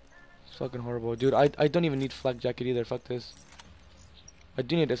 It's fucking horrible. Dude, I don't even need flak jacket either. Fuck this. I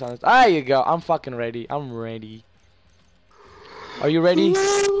do need this on this. There you go. I'm fucking ready. I'm ready. Are you ready?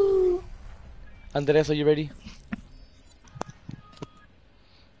 Andres, are you ready?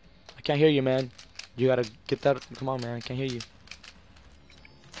 I can't hear you, man. You gotta get that. Come on, man. I can't hear you.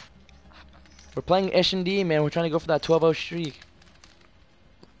 We're playing SnD, man. We're trying to go for that 12-0 streak.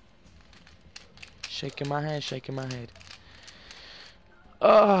 Shaking my head, shaking my head.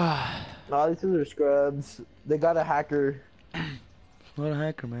 Nah, these are scrubs. They got a hacker. It's not a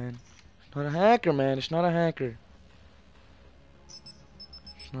hacker, man. It's not a hacker, man. It's not a hacker.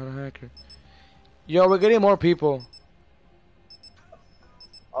 It's not a hacker. Yo, we're getting more people.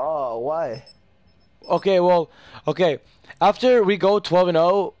 Oh, why? Okay, well, okay. After we go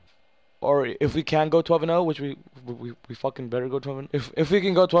 12-0, or if we can go 12-0, which we fucking better go 12-0. If we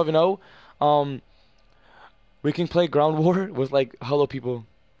can go 12-0, we can play ground war with like hello people.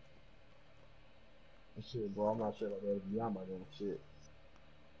 Shit, bro, I'm not sure about that. Yeah, I'm not doing shit.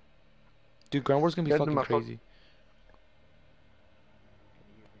 Dude, ground war's gonna be Get fucking my crazy.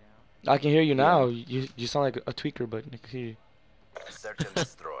 I can hear you now. You sound like a tweaker, but I can hear you. Search and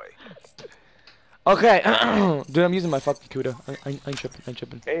destroy. Okay, dude, I'm using my fucking Kuda. I ain't tripping. I ain't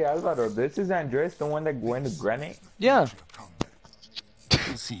tripping. Hey, Alvaro, this is Andres, the one that went to Granite? Yeah.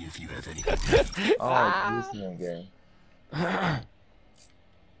 We'll see if you have anything. Oh, this nigga.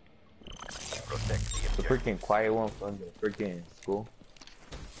 Protect The freaking quiet one from the freaking school.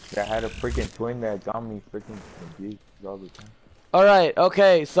 That had a freaking twin that got me freaking abused all the time. All right.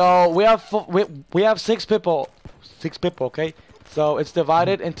 Okay. So we have 6 people. 6 people. Okay. So it's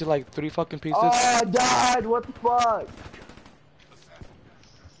divided into like 3 fucking pieces. Oh, I died. What the fuck?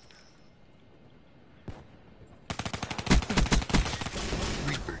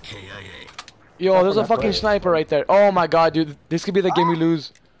 Reaper KIA. Yo, there's a fucking sniper right there. Oh my god, dude. This could be the game we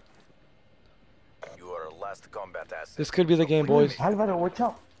lose. You are a last combat asset. This could be the game, boys. Alvaro, watch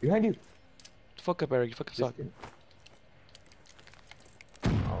out. Behind you. Fuck up, Eric. You fucking suck.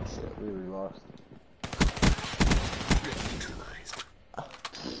 Oh shit, we really lost. Neutralized.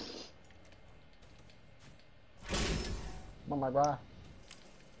 Oh my god.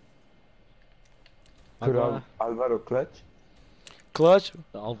 Could Alvaro clutch? Clutch?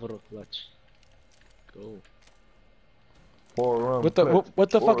 The Alvaro clutch. Go. Forum What the clutch. what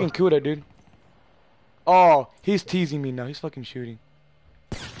the Forum. fucking CUDA, dude? Oh, he's teasing me now. He's fucking shooting.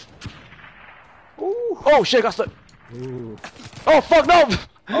 Oh shit, got stuck. Ooh. Oh fuck no!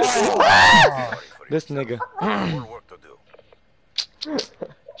 Sorry for This yourself. nigga. More work to do.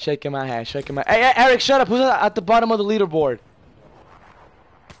 Shaking my hand, shaking my. Hey, Eric, shut up. Who's at the bottom of the leaderboard?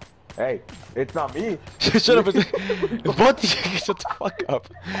 Hey, it's not me. Shut up. Both shut the fuck up.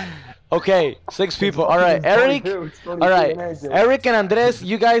 Okay, 6 people. All right, Eric. All right, Eric and Andres,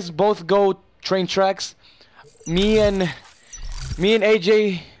 you guys both go train tracks. Me and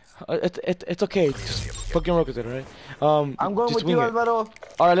AJ, it's okay. Just fucking work with it, alright? I'm going just with you, wing it. Alvaro.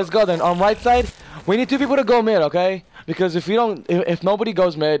 Alright, let's go then. On right side, we need 2 people to go mid, okay? Because if we don't, if nobody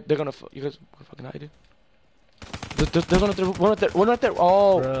goes mid, they're gonna. You guys fucking hide it. There's one right there.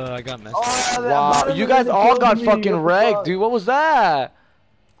 Oh, Bruh, I got messed Oh, wow! You guys all got fucking wrecked, dude. What was that?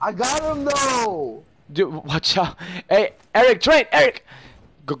 I got him though. Dude, watch out! Hey, Eric, train, Eric.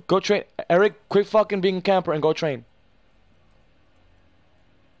 Go train, Eric. Quit fucking being a camper and go train.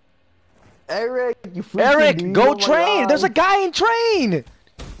 Eric, you freaking Eric, dude. go Oh my train. God. There's a guy in train.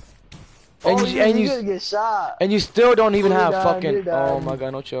 Oh, And you're gonna get shot. and you still don't even You're have done, fucking. you're done. Oh my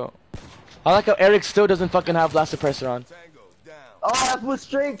god, no chill. I like how Eric still doesn't fucking have blast suppressor on. Oh, that's what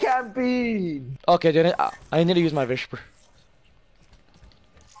straight camping. Okay, then I need to use my Whisper.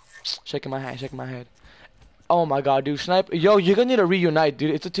 Shaking my hand, shaking my head. Oh my god, dude, snipe. Yo, you're gonna need to reunite,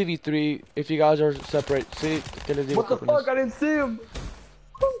 dude. It's a 2v3 if you guys are separate. See? What the fuck? I didn't see him.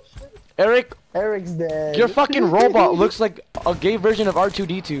 Eric, Eric's dead. your fucking robot looks like a gay version of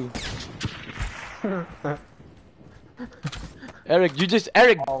R2D2. Eric,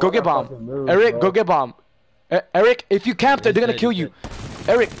 Eric, Oh, go what get a bomb. fucking move, Eric, bro. go get bomb. Eric, if you camp there, they're gonna He's kill dead, you. he's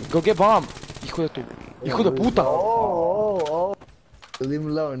Eric, go get bomb. Hijo de puta. Oh. Leave him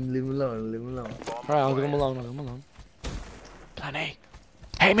alone. Leave him alone. Leave him alone. Alright, I'll leave him alone. I'll leave him alone. Plan A.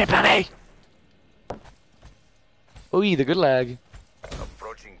 Hey, man, plan A. Ooh, the good lag.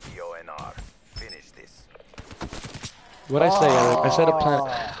 Approaching PONR. Finish this. What'd I say, Eric? I said a plan. For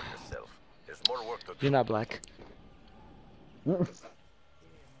yourself. There's more work to do. You're not black.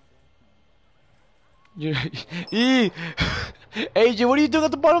 You're. AJ, what are you doing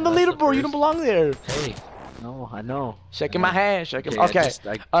at the bottom of the That's the leaderboard? You don't first- belong there. Hey, no, I know. Shaking my hand, shaking. Okay, I Okay. just-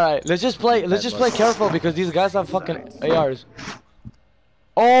 I- All right. Let's just play. Let's just play Bad luck. careful because these guys have fucking ARs.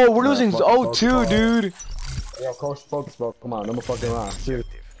 Oh, we're losing 0-2, dude. Yo, coach, focus, bro. Come on, no more fucking around.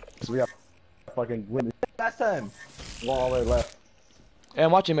 Seriously. We got fucking win. Last time. One all the way left. Hey,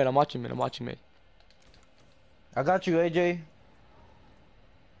 I'm watching mid. I'm watching mid. I'm watching mid. I got you, AJ.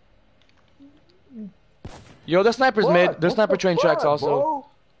 Yo, the sniper's mid. The What sniper the train tracks fuck, also. bro?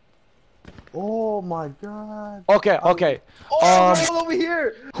 Oh my god. Okay, okay. Oh, right over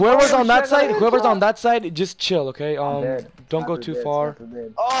here. Whoever's Oh, on that shit, I side, whoever's headshot. on that side, just chill, okay? Dead. Don't go Sniper too dead, far. sniper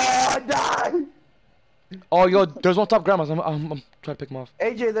dead. Oh, I died. Oh, yo, there's one top grandmas. I'm trying to pick them off.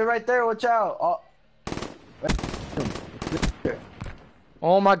 AJ, they're right there. Watch out. Oh.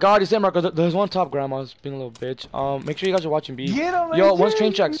 Oh my God, you said Marco. There's one top grandma's being a little bitch. Make sure you guys are watching B. Get him, Yo, AJ. one's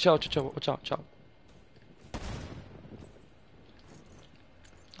train tracks. Chill. Watch out, chill.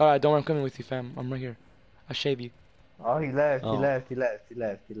 Alright, don't worry, I'm coming with you, fam. I'm right here. I'll shave you. Oh, he left. Oh. He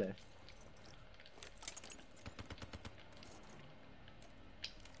left.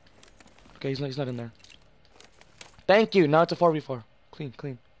 Okay, he's not in there. Thank you. Now it's a 4v4.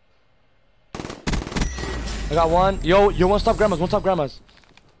 Clean. I got one. Yo, one stop grandmas.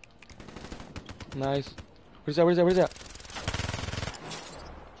 Nice. Where's that?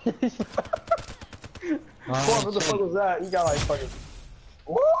 What the fuck was that? You got like fucking.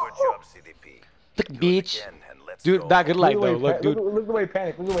 Good job, CDP. Look, Do it bitch. again and let's Dude, go. that good light Look though. the way Look, dude. Look the way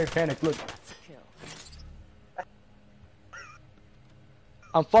panic. Look the way panic. Look.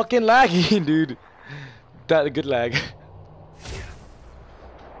 I'm fucking lagging, dude. That good lag.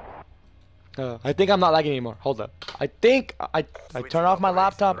 I think I'm not lagging anymore. Hold up. I think I turn off my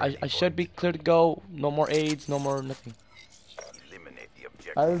laptop. I should be clear to go. No more aids. No more nothing. Eliminate the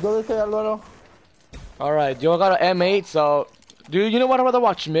objective. Let's go this way, Alvaro. All right, yo, I got an M8. So, dude, you know what? I'd rather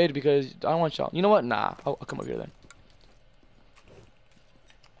watch mid because I don't want y'all. You know what? Nah, I'll come over here then.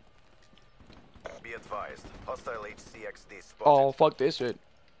 Be advised. Hostile HCXD spotted. Oh, fuck this shit.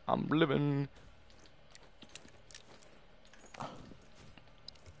 I'm living.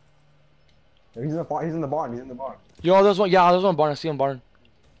 He's in the barn. He's in the barn. He's in the barn. Yo, there's one. Yeah, there's one barn. I see him barn.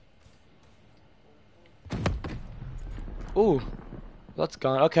 Ooh, that's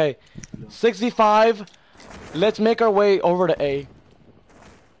gone. Okay, 65. Let's make our way over to A.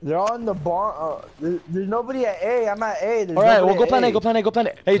 They're all in the barn. There's nobody at A. I'm at A. All right, well, go plan A. Go plan A. Go plan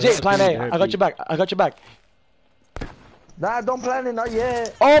A. Hey, Jake, plan A. I got your back. I got your back. Nah, don't plan it. Not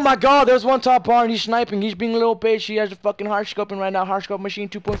yet. Oh my God, there's one top barn. He's sniping. He's being a little bitch. He has a fucking harsh scoping right now. Harsh scope machine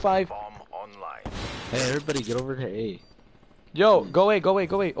 2.5. Bomb online. Hey, everybody, get over to A. Yo, go away, go away,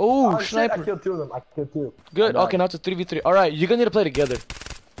 go away. Oh, Shit, sniper. I killed 2 of them. I killed 2. Good. Okay, now it's a 3v3. All right, you're gonna need to play together.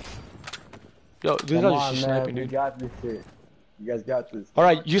 Yo, these Come guys are on, just man. sniping, We dude. got this shit. You guys got this. All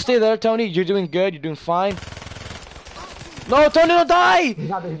right, you stay there, Tony. You're doing good. You're doing fine. No, Tony, don't die! He's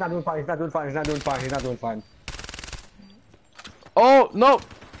not doing fine. He's not doing fine. He's not doing fine. He's not doing fine. Oh no!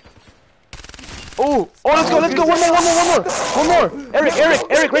 Oh, let's go, let's go! One more!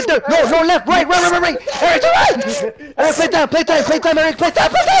 Eric, right there! No, left, right! Eric, to right! Eric, play time, Eric, play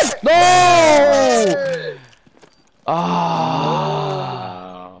time! No! Ah!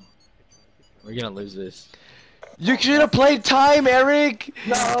 We're gonna lose this. You should have played time, Eric!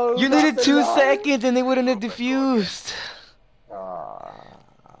 No. You needed not 2 enough. seconds and they wouldn't have defused.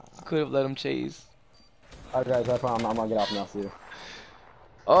 Could have let him chase. Alright, guys, I'm gonna get off now. See you.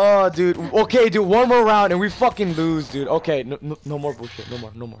 Oh, dude. Okay, dude. One more round and we fucking lose, dude. Okay, no more bullshit.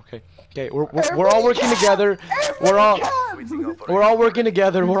 No more. Okay, we're all working together. We're all working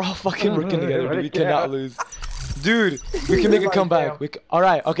together. We're all fucking working together. Dude. We cannot lose, dude. We can make a comeback. All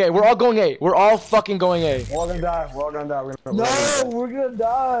right. Okay, we're all going A. We're all fucking going A. We're all gonna die. We're all gonna die. No, we're gonna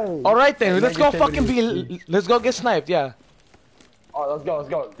die. All right then. Let's go fucking be. Let's go get sniped. Yeah. Oh, let's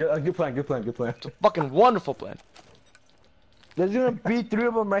go. Good plan. It's a fucking wonderful plan. There's gonna be 3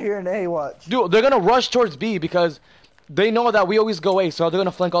 of them right here in A. Watch. Dude, they're gonna rush towards B because they know that we always go A, so they're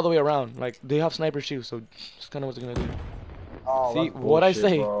gonna flank all the way around. Like they have snipers too, so that's kind of what they're gonna do. Oh, See, that's what I bullshit,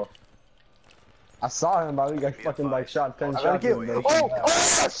 say? Bro. I saw him, but he got fucking like shot 10 shots.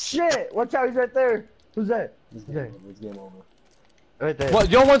 Oh shit! Watch out, he's right there. Who's that? It's game over. Right there. Well,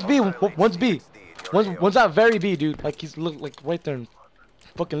 yo, one's B, one's B, one's at very B, dude. Like he's like right there, and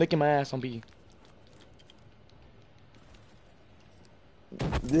fucking licking my ass on B.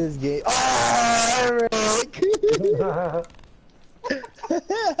 This game. Oh, Eric!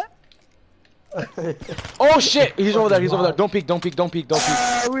 Oh shit, he's over there. Don't peek.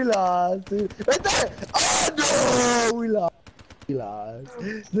 Ah, we lost. Right there. Oh no, we lost.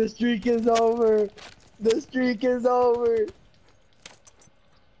 The streak is over.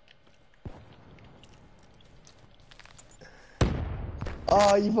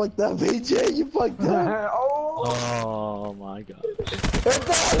 Oh, you fucked up, AJ. You fucked up. Oh my God.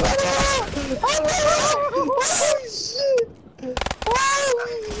 Oh shit!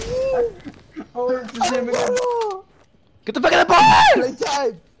 Oh, it's the same again. Get the fuck out of the barn! Play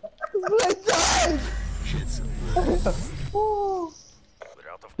time! Oh. We're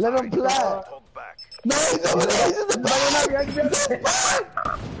out of Let time. him play. Hold back. No,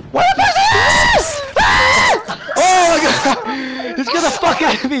 What the fuck? Oh my God! He's gonna fuck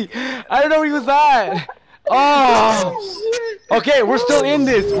at me. I don't know where he was at. Oh. Okay, we're still in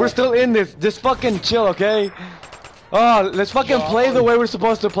this. Just fucking chill, okay? Oh, let's fucking play the way we're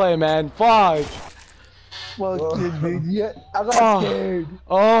supposed to play, man. Fuck. Fucking dude, yeah, I got scared.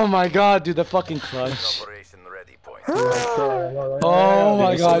 Oh my God, dude, the fucking clutch. Operation ready point. Oh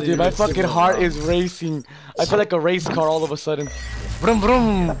my God, dude, my fucking heart is racing. I feel like a race car all of a sudden. Vroom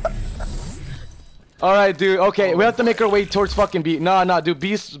vroom. All right, dude. Okay, we have to make our way towards fucking B. Nah, dude.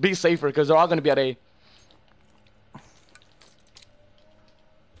 Be safer, because they're all gonna be at A.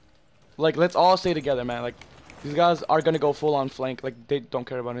 Like, let's all stay together, man. Like, these guys are gonna go full on flank. Like, they don't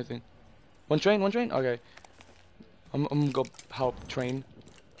care about anything. One train. Okay. I'm gonna go help train.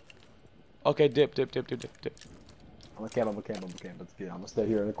 Okay, dip. I'm a camp. Let's get. I'm gonna stay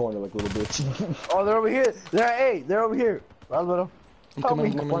here in the corner like a little bitch. Oh, they're over here. They're at A. They're over here. Right, little. I'm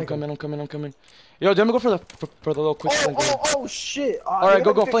coming. Yo, let me go for the little quick flank. Oh shit! All right,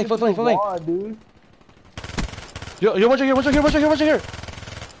 go, flank. Dude. Yo, watch out here.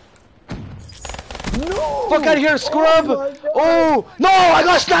 No! Fuck out of here, scrub! Oh no, I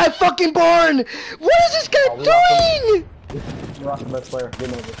got sniped, fucking barn! What is this guy doing? You're not the best player.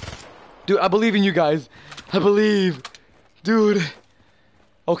 Game over. Dude, I believe in you guys. I believe, dude.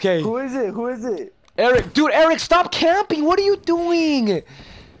 Okay. Who is it? Eric, stop camping. What are you doing?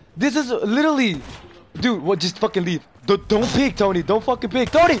 This is literally, dude. What? Just fucking leave. Don't pick, Tony. Don't fucking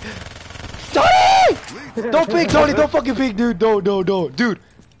pick, Tony. Tony! Don't peek, Tony. Don't fucking peek, dude. Don't, dude.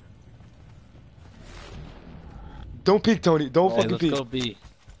 Don't peek, Tony. Don't fucking Let's peek. go B.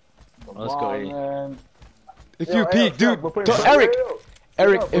 Let's go A. Man. If Yo, you hey, peek, dude. we're putting Don't- pressure- Eric, yo,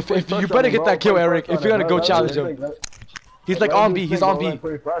 Eric, yo, we're if putting you pressure better on get him, that bro. kill, We're Eric. putting If you're gonna go pressure on challenge him. him. He's like Let on him B. think, He's bro. on Let him B.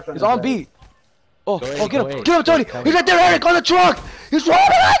 put his pressure on He's his on ass. B. Oh, Go oh, A, get go him. A. Get him, Tony. Go He's right there, Eric, on the truck. He's right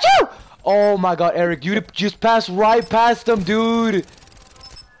behind you. Oh my God, Eric, you just passed right past him, dude.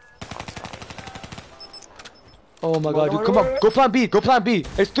 Oh my God, dude, come on. Go plan B. Go plan B.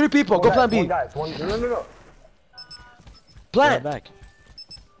 It's 3 people. Go plan B. One guy. No. Plan Go it. back.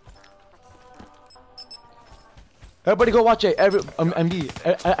 Everybody go watch it.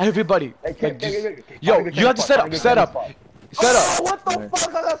 MD. Everybody. Hey, Like, kid, just- Yo, you have to set up. Set up. Set up. Oh, what the fuck?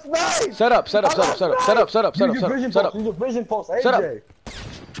 I got sniped! Set up. Set up. Set up. Set up. Set up. Set up. Set up. Use Set your up. vision Set post. up. Use your vision post, Set up. AJ.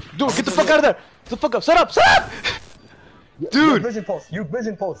 Dude, get the fuck out of there. Get the fuck up. Set up. Set up. Your Dude. vision post. Use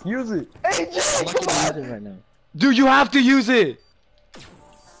vision post. Use it. I'm AJ, not come gonna on! use it right now. Dude, you have to use it.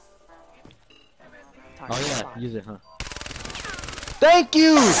 Oh yeah, use it, huh? Thank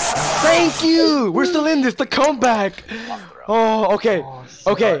you. Thank you. We're still in this. The comeback. Oh, okay.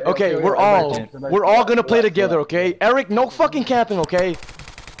 Okay. Okay. We're all gonna play together. Okay. Eric, no fucking camping. Okay.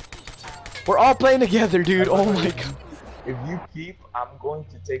 We're all playing together, dude. Oh my God. If you keep, I'm going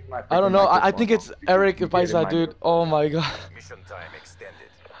to take my. I don't know. I freaking think it's microphone off Eric you if I get in said, my dude. group. Oh my God. Mission time extended.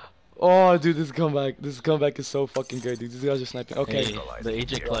 Oh, dude, this comeback. This comeback is so fucking good, dude. These guys are sniping. Okay. Hey, the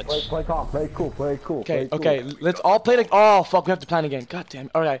AJ clutch. Play calm. Play cool. Play cool. Okay, play okay, cool. let's all play like. Oh fuck, we have to plan again. God damn.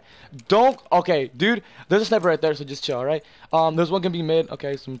 Alright, don't. Okay, dude, there's a sniper right there, so just chill. Alright. There's one gonna be mid.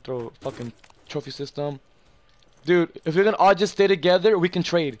 Okay, some throw fucking trophy system. Dude, if we're gonna all just stay together, we can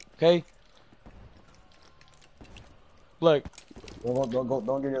trade. Okay. Look, Don't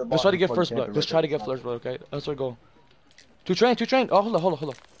get near the let's try to bottom get before first you blood. camp Let's it try to right get first blood. Okay, that's our goal. Two train. Oh, hold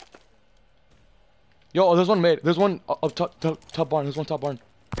on. Yo, there's one mid. There's one up top barn. There's one top barn.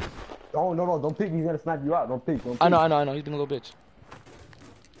 there. Oh no, don't peek. He's gonna snipe you out. Don't peek. Don't peek. I know. He's being a little bitch.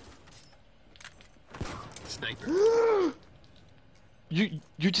 Sniper. You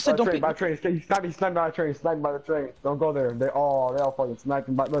just said don't Train, pick. by train. He's sniping by the train. Sniping by the train. Don't go there. They all fucking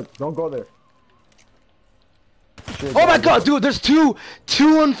sniping by. Look, don't go there. Shit, Oh my guys. God, dude! There's two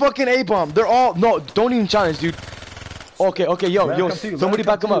on fucking A bomb. They're all no. Don't even challenge, dude. Okay, yo, Let them come to you. somebody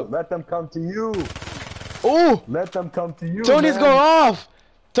Let back him to you. up. Let them come to you. Oh, Let them come to you. Tony's man. going off.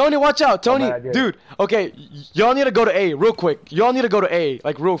 Tony, watch out, Tony, bad idea. dude. Okay, y'all need to go to A real quick. Y'all need to go to A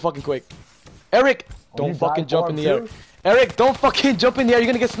like real fucking quick. Eric, don't you fucking died jump for in him the air. too? Eric, don't fucking jump in the air. You're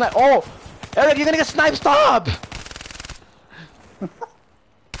gonna get sniped. Oh, Eric, you're gonna get sniped. Stop.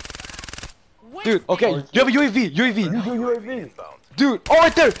 Dude, okay, you have a UAV. You do UAV. Dude, oh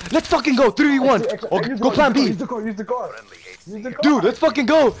right there. Let's fucking go. 3v1. Oh, Use go plan B. Use the car. Use the car. Use the car. Dude, let's fucking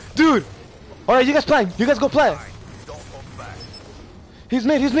go, dude. All right, you guys plan. You guys go plan. He's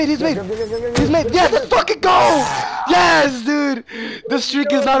made. He's made. He's made. Yes, let's fucking go. Yes, dude. The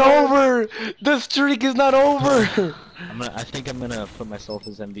streak is not over. The streak is not over. I think I'm gonna put myself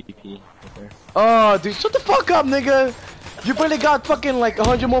as MVP right there. Oh, dude, shut the fuck up, nigga. You barely got fucking like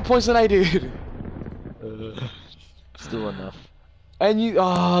 100 more points than I did. Still enough. And you,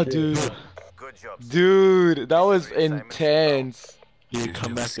 oh, dude. Good job. Dude, that was intense. Dude,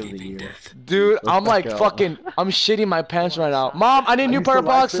 comeback of the year. Dude, Let's I'm like back out. fucking, I'm shitting my pants right now. Mom, I need a new pair of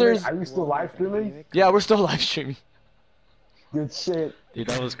boxers. Are you still live streaming? Yeah, we're still live streaming. Good shit. Dude,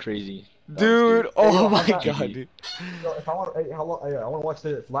 that was crazy. Dude, Hey, oh yo, my I'm not- god, dude. Yo, if I want, hey, how long? I want to watch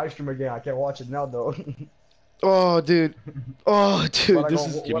the live stream again. I can't watch it now though. Oh, dude. Oh, dude, When I this go-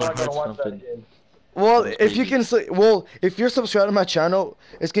 is... Get when my I gotta heart watch that thumping. again. Well, That's if you crazy. can... Well, if you're subscribed to my channel,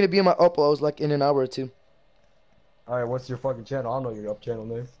 it's gonna be in my uploads like in an hour or two. All right, what's your fucking channel? I don't know your up channel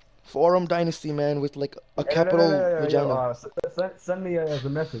name. ForumDynasty, man, with like a Hey, capital no, vagina. send me as a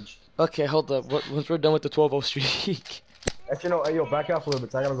message. Okay, hold up. Once we're done with the 12-0 streak. Actually, no, hey, yo, back out for a little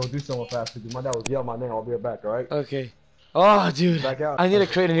bit. I gotta go do something fast because my dad was yelling my name. I'll be right back, all right? Okay. Oh, dude. Back out. I need to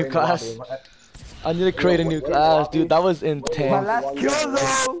create a new Wait in the lobby. class. I need to create a new wait, class, wait, dude. That was My intense. last kill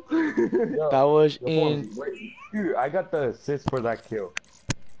though. That was Yo, in... wait. Dude, I got the assist for that kill.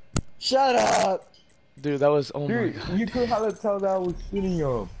 Shut up. Dude, that was... Oh my Dude, god. you could have tell that I was shooting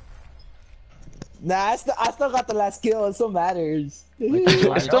him. Nah, I still got the last kill. It still matters.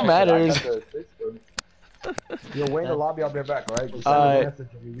 It still matters. Yo, wait in the lobby. I'll be right back, all right? Just send me a Alright, message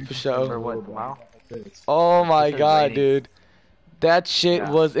and you for can- sure. For what, tomorrow? Oh my This is god, raining. dude. That shit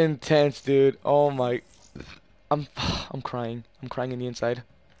Yeah. was intense, dude. Oh my... I'm crying. I'm crying in the inside.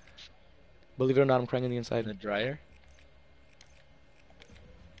 Believe it or not, I'm crying in the In inside. the dryer?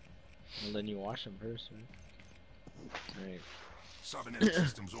 Well, then you wash them first, right? Right. Cybernetic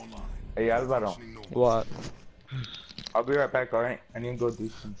systems online. Hey, Alvaro. Functioning normal. What? I'll be right back, alright? I need to go do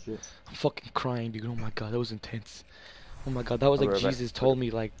some shit. I'm fucking crying, dude. Oh my god, that was intense. Oh my god, that was I'll like be right back. Jesus told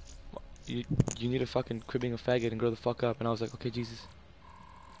me, like, you need to fucking quit being a faggot and grow the fuck up. And I was like, okay, Jesus.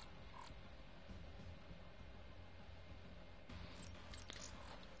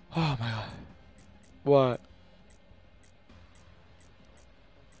 Oh my god. What?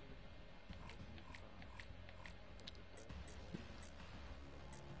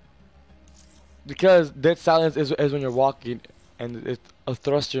 Because dead silence is when you're walking, and a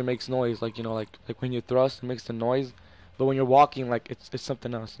thruster makes noise, like, you know, like when you thrust, it makes the noise. But when you're walking, like, it's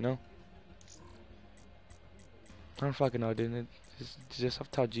something else, you know. I don't fucking know, dude. It's just have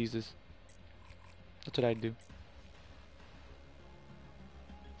to tell Jesus. That's what I do.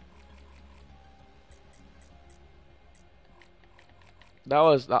 That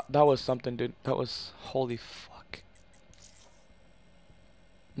was something, dude. That was holy fuck.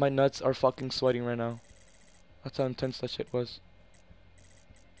 My nuts are fucking sweating right now. That's how intense that shit was.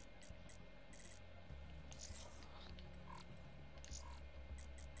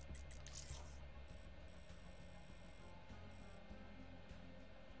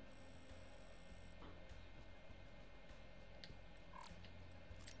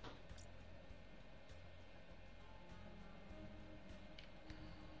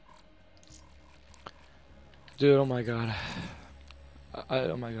 Dude, oh my god.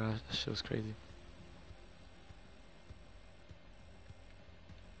 Oh my god, that shit was crazy.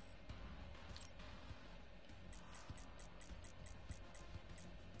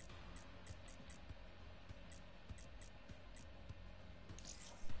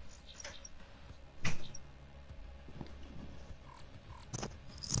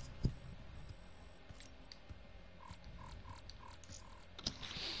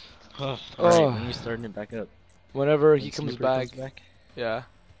 Alright, Oh. when are you starting it back up? Whenever he When comes Snipper back, yeah.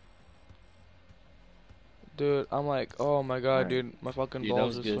 Dude, I'm like, oh my god, Alright. dude, my fucking Dude, that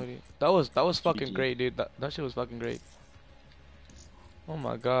balls was are good. sweaty. That was fucking GG. great, dude. That shit was fucking great. Oh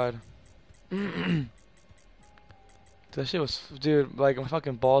my god. That shit was, dude, like my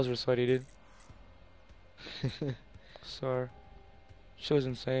fucking balls were sweaty, dude. Sorry. Shit was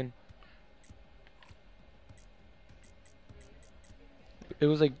insane. It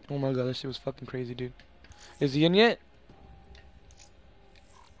was like, oh my god, that shit was fucking crazy, dude. Is he in yet?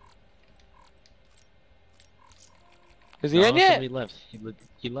 Is he No, in yet? somebody left.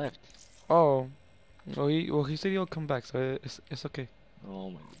 He left. Oh. Well, he said he'll come back, so it's okay. Oh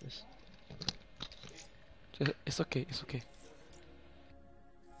my goodness. It's okay. It's okay.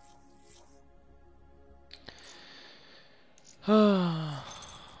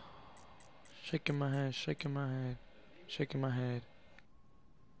 Shaking my head, shaking my head, shaking my head.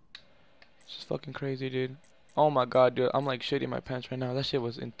 It's just fucking crazy, dude. Oh my god, dude. I'm like shitting my pants right now. That shit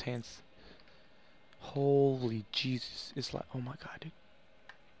was intense. Holy Jesus. It's like, oh my god, dude.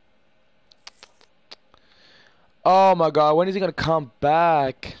 Oh my god, when is he gonna come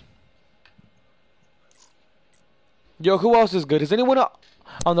back? Yo, who else is good? Is anyone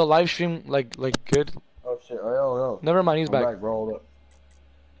on the live stream like good? Oh shit! Oh yo. Never mind, he's I'm back. back, bro. Hold up.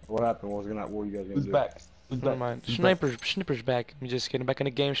 What happened? What were you guys gonna Who's do? back? Who's Never back? mind. Who's back? Snipper's back. I'm just getting back in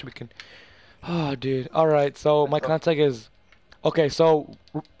the game so we can. Oh, dude. All right. So my contact is. Okay. So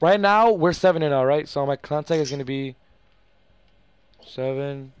right now we're 7-0, right? So my contact is gonna be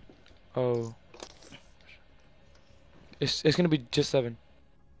 7. Oh. It's gonna be just 7.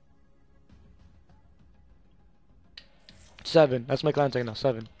 7. That's my contact now.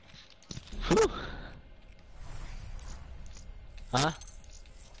 7. Huh?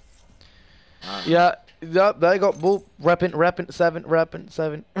 Yeah. Yep. There you go. Boop. Reppin' 7. Reppin'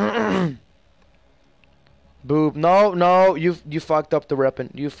 7. Boop. No. You fucked up the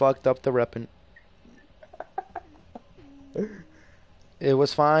reppin'. You fucked up the reppin'. It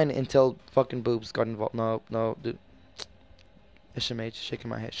was fine until fucking boobs got involved. No, dude. SMH, shaking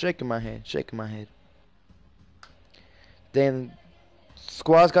my head. Then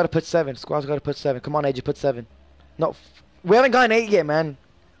squad's got to put 7. Come on, AJ, put 7. No, we haven't gotten 8 yet, man.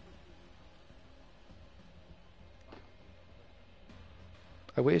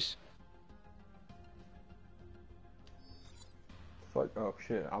 I wish. Fuck. Oh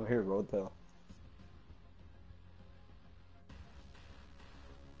shit! I'm here, bro. Tell.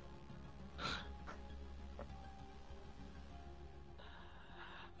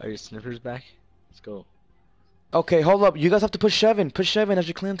 Are your sniffers back? Let's go. Okay, hold up. You guys have to push 7. Push 7 as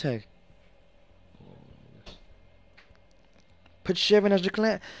your clan tag. Put 7 as your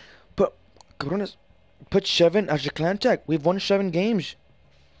clan. Cabrones. Put 7 as your clan tag. We've won 7 games.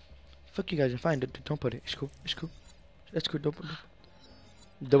 Fuck you guys. I'm fine. Don't put it. It's cool. That's cool. Don't put it.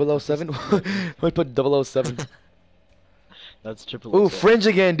 007? We put 007. That's triple. Ooh, fringe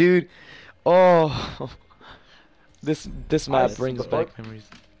again, dude. Oh, this map Nice. brings What the back fuck? memories.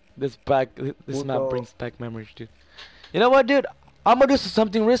 This map the- brings back memories, dude. You know what, dude? I'm gonna do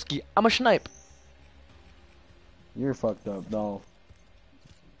something risky. I'm a snipe. You're fucked up, no.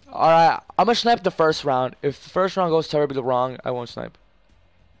 Alright, I'm gonna snipe the first round. If the first round goes terribly wrong, I won't snipe.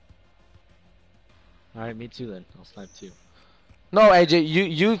 Alright, me too then. I'll snipe too. No, AJ,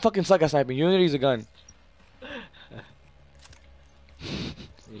 you fucking suck at sniping. You need to use a gun.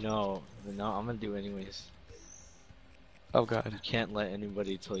 You know, no, I'm gonna do it anyways. Oh god. You can't let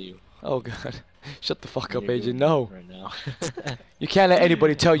anybody tell you. Oh god. Shut the fuck up, you're AJ. doing No. right now. You can't let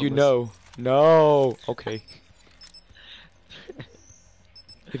anybody tell you no. No. Okay.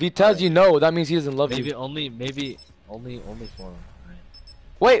 If he tells you no, that means he doesn't love maybe you. only for him. Right.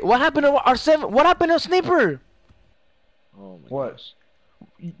 Wait, what happened to our seven? What happened to Sniper? Oh my What? gosh.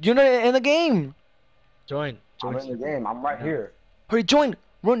 You're not in the game. Join. I'm in the game. I'm right here. Hurry, join.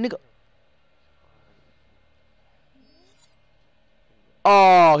 Run, nigga.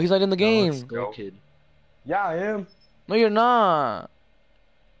 Oh, he's not in the Let's game. go, kid. Yeah, I am. No, you're not.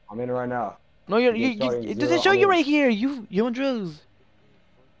 I'm in it right now. No, you're. It doesn't show you It zero, doesn't show I'm you in. right here. You on drugs.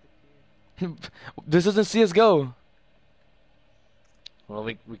 This isn't CS:GO. Well,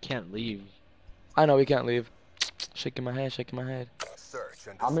 we can't leave. I know we can't leave. Shaking my head, shaking my head. Search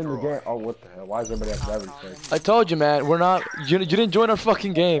and I'm in the destroy. game. Oh, what the hell? Why does everybody have everything? I told you, man. We're not. You didn't join our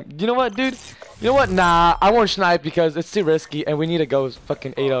fucking game. You know what, dude? You know what? Nah, I won't snipe because it's too risky, and we need to go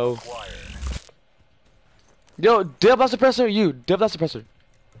fucking 8-0. Yo, dip that suppressor. You dip that suppressor.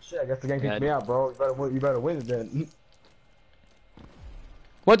 Shit, I guess the game Yeah, kicked me out, bro. You better win it then.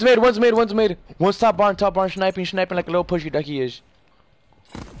 One's made. One's top barn, sniping like a little pushy duck he is.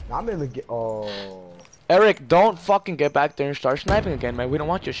 I'm in the game. Oh. Eric, don't fucking get back there and start sniping again, man. We don't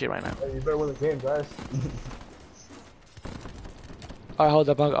want your shit right now. Hey, you better win the game, guys. Alright, hold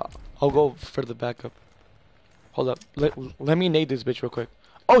up. I'll go for the backup. Hold up. Let me nade this bitch real quick.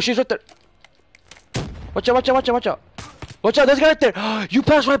 Oh, she's right there. Watch out. Watch out, there's a guy right there. You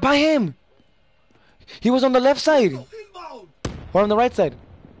passed right by him. He was on the left side. Or on the right side.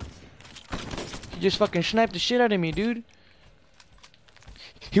 He just fucking sniped the shit out of me, dude.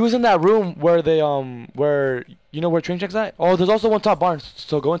 He was in that room where they where you know where train checks at? Oh, there's also one top barn.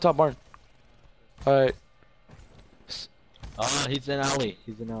 So go in top barn. Alright. Oh, he's in alley.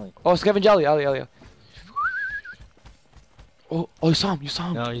 Oh, it's Kevin Jolly. Alley. Oh, you saw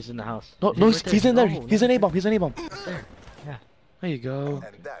him. No, he's in the house. No, right he's in there. No, He's an A-bomb. There. Yeah. There you go.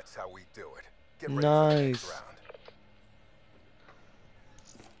 And that's how we do it. Get ready for the next Nice. round.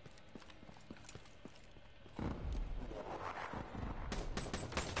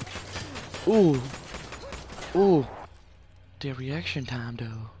 Ooh. The reaction time,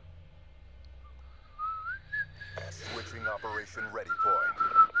 though. Switching operation ready point.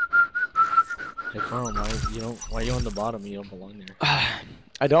 Hey, Carl, why are you on the bottom? You don't belong there.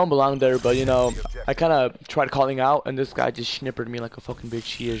 I don't belong there, but you know, I kind of tried calling out, and this guy just snippered me like a fucking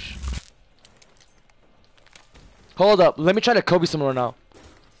bitch he is. Hold up, let me try to Kobe somewhere now.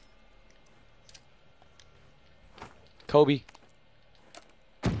 Kobe.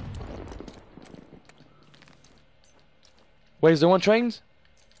 Wait, is there one trains?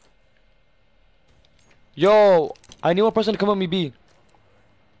 Yo, I need one person to come with me, B.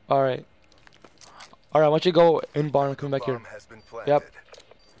 Alright. Alright, I want you to go in barn and come back here. Bomb has been planted. Yep.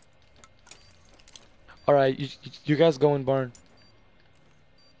 Alright, you guys go in barn.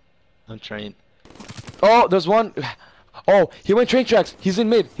 I'm trained. Oh, there's one. Oh, he went train tracks. He's in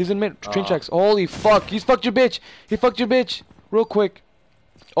mid. Train tracks. Holy fuck. He's fucked your bitch. He fucked your bitch. Real quick.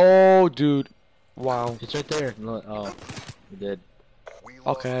 Oh, dude. Wow. It's right there. No, oh, you did. We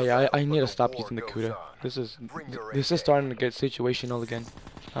lost Okay, the I battle, need to but stop war using the goes Kuda. on. This is Bring your this A is starting to get situational again.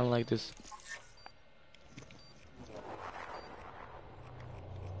 I don't like this.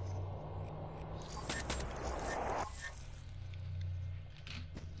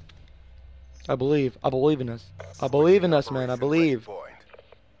 I believe in us. I believe in us, man. I believe.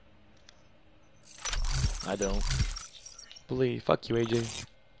 I don't. Believe. Fuck you, AJ.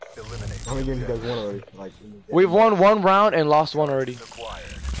 How many games you guys won already? Like, in the game? We've won one round and lost one already.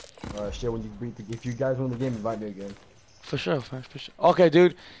 Shit, when you beat if you guys win the game, invite me again. For sure, for sure. Okay,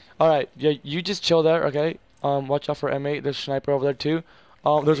 dude. Alright, yeah, you just chill there, okay? Watch out for M8. There's a sniper over there too.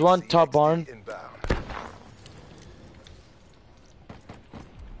 There's one top barn.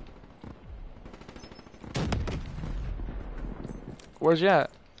 Where's he at?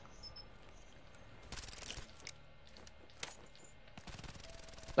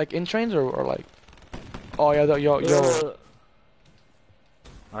 Like in trains or like? Oh yeah, yo.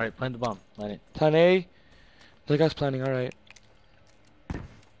 Alright, plant the bomb. Plant it. Plan A. The guy's planning. All right.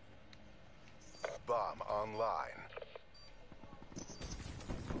 Bomb online.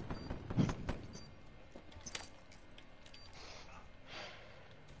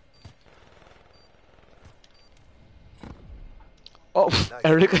 Oh, Nice.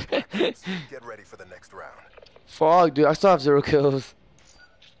 Eric. Get ready for the next round. Fuck, dude. I still have 0 kills.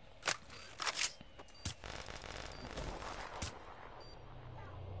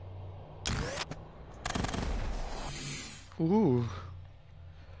 Ooh.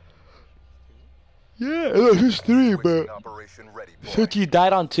 Yeah, it was 3, but Switching operation ready, boy. since you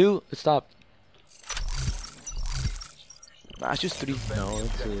died on 2, it stopped. Nah, it's just 3. No,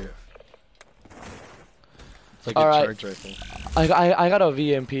 it's like All a right. charge rifle. I got a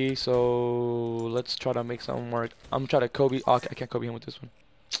VMP, so let's try to make something work. I'm trying to Kobe. Oh, I can't Kobe him with this one.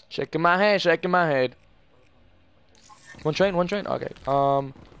 Shaking my head, shaking my head. One train, one train. Okay.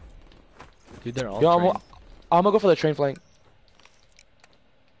 Dude, they're all Yo, trained. I'm gonna go for the train flank.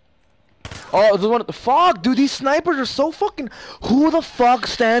 Oh, the one. Fuck, dude. These snipers are so fucking. Who the fuck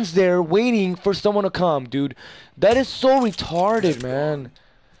stands there waiting for someone to come, dude? That is so retarded, man.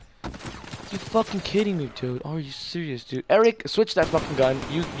 You fucking kidding me, dude? Are you serious, dude? Eric, switch that fucking gun.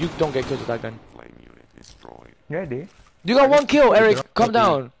 You don't get kills with that gun. Yeah, dude. You got 1 kill, Eric. don't Calm be-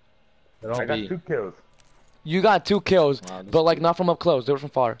 down. They're all I got B. 2 kills. You got 2 kills, Wow, this but like dude- not from up close. They were from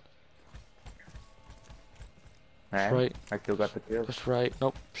far. Man, right. I still got the kills. That's right.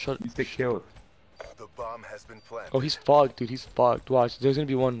 Nope. Shut. You 6 kills. The bomb has been planted. Oh, he's fogged, dude. He's fogged. Watch. There's gonna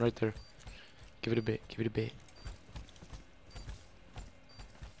be one right there. Give it a bit. Give it a bit.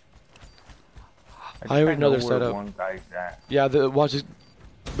 I already know their setup. One guy's at. Yeah. Watch.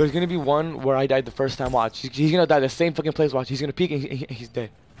 There's gonna be one where I died the first time. Watch. He's gonna die the same fucking place. Watch. He's gonna peek and he's dead.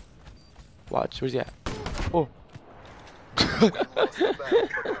 Watch. Where's he at? Oh. Did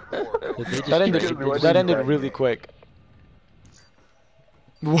they just That ended. train? That ended really quick.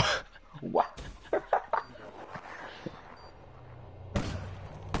 What? What?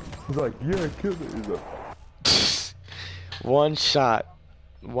 He's like, yeah, I killed it. He's like, One shot.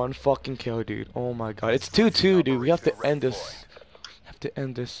 1 fucking kill, dude. Oh my god. It's 2-2, dude. We have to end this. Have to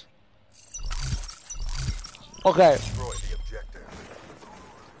end this. Okay. Destroy the objective.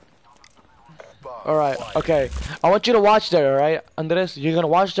 Bomb Alright. acquired. Okay. I want you to watch there, alright? Andres, you're gonna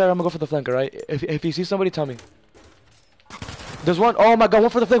watch there. I'm gonna go for the flank, alright? If you see somebody, tell me. There's one. Oh my god. One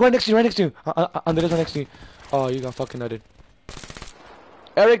for the flank. Right next to you. Right next to you. Andres, right next to you. Oh, you got fucking nutted.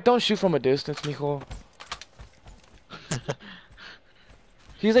 Eric, don't shoot from a distance, mijo.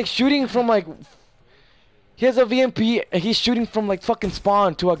 He's like shooting from like. He has a VMP and he's shooting from like fucking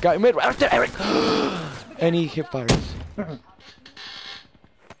spawn to a guy. Mid right there, Eric. And he hip fires.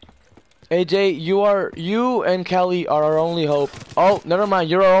 AJ, you and Kelly are our only hope. Oh, never mind.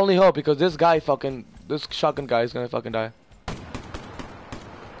 You're our only hope because this shotgun guy is gonna fucking die.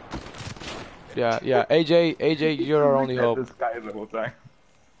 Yeah. AJ, you're our only hope. this guy the whole time.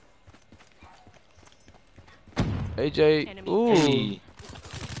 AJ, ooh. Hey.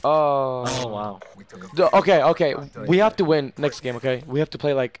 Oh. Oh wow. Okay. We have to win next game, okay? We have to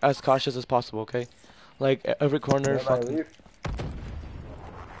play like as cautious as possible, okay? Like every corner, fucking.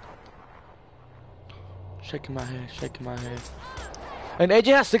 Shaking my head. And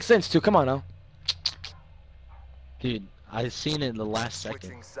AJ has 6 cents too. Come on now. Dude, I seen it in the last second.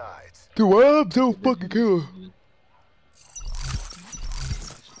 Switching sides. Dude, I'm so fucking cool.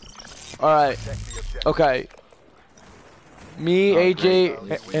 Alright. Check the objective. Okay. Me,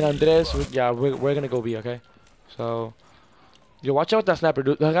 AJ, and Andres, we're gonna go B, okay? So, yo, watch out with that sniper,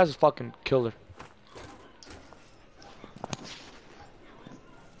 dude. That guy's a fucking killer.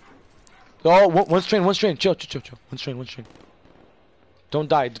 Oh, one strain. Chill. One strain. Don't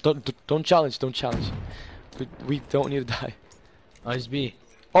die. Don't challenge. We don't need to die. Oh, he's B.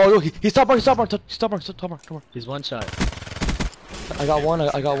 Oh, no, he's top bar. Come on. He's 1 shot. I got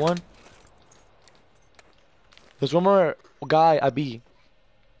one. There's one more guy at B.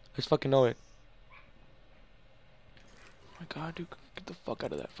 Let's fucking know it. Oh my god, dude. Get the fuck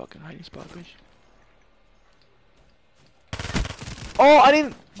out of that fucking hiding spot, bitch. Oh, I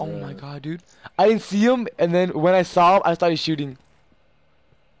didn't. Oh my god, dude. I didn't see him, and then when I saw him, I started shooting.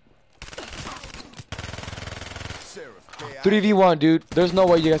 3v1, dude. There's no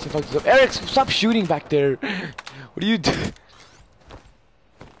way you guys can fuck this up. Eric, stop shooting back there. What are you doing?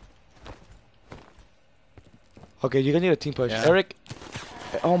 Okay, you guys need a team push. Yeah. Eric.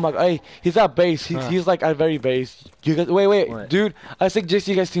 Oh my god, hey, he's at base. He's like at very base. You guys, wait, What? dude. I suggest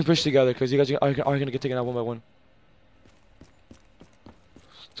you guys team push together because you guys are gonna get taken out 1 by 1.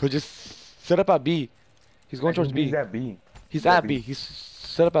 So just set up at B. He's going towards B. He's at B. He's at B. He's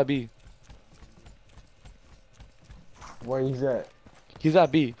set up at B. Where he's at? He's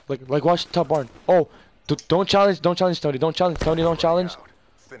at B. Like watch top barn. Oh, don't challenge Tony. Don't challenge Tony. Don't challenge.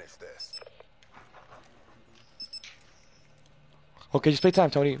 Finish this. Okay, just play time,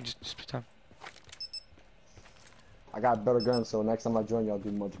 Tony. Just play time. I got better guns, so next time I join y'all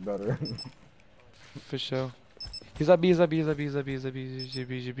do much better. For sure. He's at B. He's at B. He's at B. He's at B. He's at B. He's at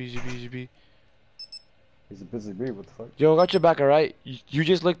B. He's at B. He's at B. He's at B. He's a busy bee, what the fuck? Yo, got your back, alright? You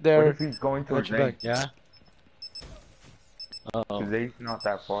just look What there. if he's going to Got his your lane? back. Yeah. Uh-oh. Cause he's not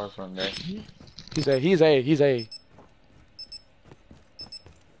that far from there. He's A. He's A. He's A.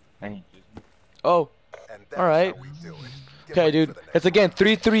 Hey. Oh. And that's Alright. how we do it. Get Okay, ready dude. for the next It's again round.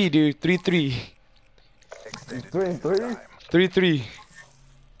 3-3, dude. 3-3. Extended 3 and 3? time. 3-3.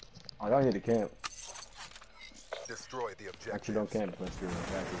 Oh, y'all need to camp. Destroy the objective. Actually, don't camp, let's do it.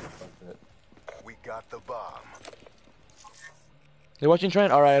 Actually, fuck that. We got the bomb. You watching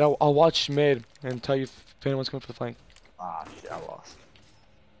Trent? Alright, I'll watch mid and tell you if anyone's coming for the flank. Ah, shit, I lost.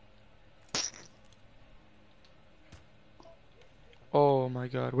 Oh my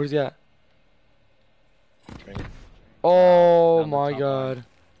god. Where's he at? Trent. Oh Down the my top god. line.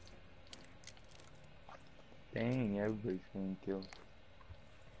 Dang, everybody's getting killed.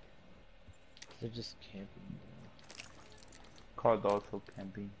 They're just camping. Called also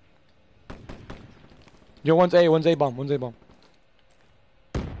camping. Yo, one's A bomb. One's A bomb.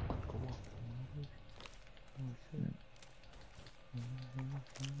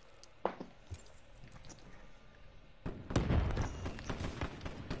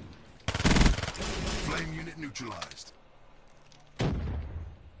 Flame unit neutralized. That's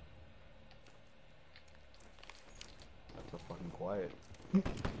so fucking quiet.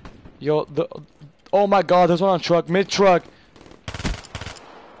 Yo, oh my god, there's one on truck, mid truck.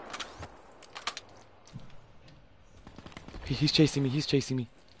 He's chasing me, he's chasing me.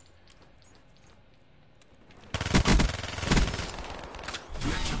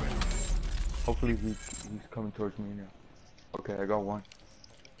 Hopefully he's coming towards me now. Okay, I got one.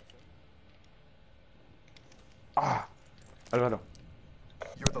 Ah! Alvaro.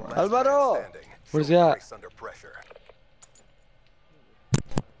 You're the last Alvaro! man standing. Where's Show he at? grace under pressure.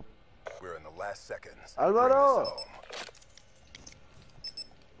 We're in the last seconds. Alvaro!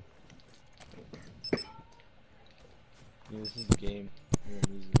 Bring this home. Yeah, this is the game. We're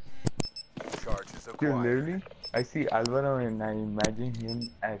gonna lose this. Charges Dude, acquired. literally, I see Alvaro and I imagine him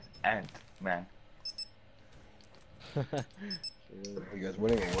as Ant-Man. Are you guys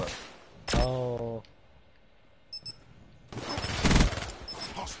winning or what? Oh.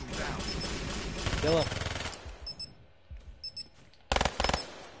 Hostile down. Yellow.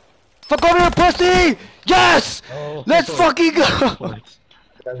 Fuck over here, pussy! Yes! Oh. Let's fucking go! You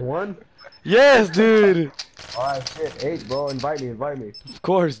guys won? Yes, dude! Alright, shit. 8, bro. Invite me, invite me. Of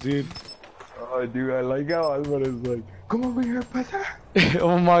course, dude. Oh, dude, I like how Alvaro's like, come over here, pasa.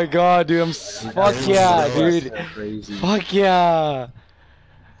 Oh my god, dude, fuck yeah, dude. Crazy. Fuck yeah.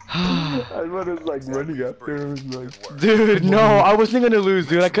 Alvaro's like running after him, like, Dude, no, I wasn't gonna lose,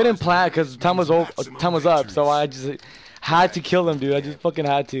 dude. I couldn't plan because time was over, time was up, so I just had to kill him, dude. I just fucking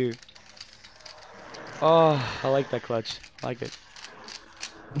had to. Oh, I like that clutch. I like it.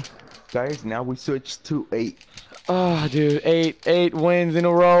 guys, now we switch to 8. Oh, dude, eight wins in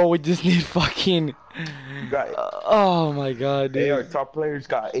a row. We just need fucking. You got, Oh my god, hey, our dude. top players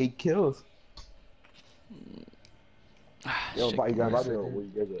got 8 kills. Yo, Shit. invite you guys invite me or where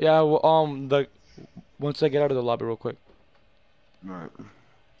you guys at? Yeah, well, once I get out of the lobby real quick. Alright.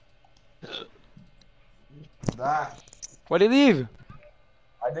 That. Why'd he leave?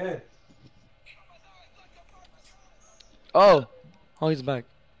 I did. Oh, he's back.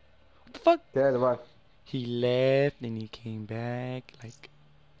 What the fuck? Yeah, invite. He left and he came back. Like,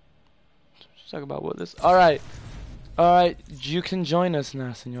 let's talk about what this. All right, you can join us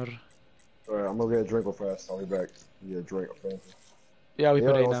now, senor. Alright, I'm gonna get a drink real fast. I'll be back. Get a drink, okay? Yeah, we Yeah,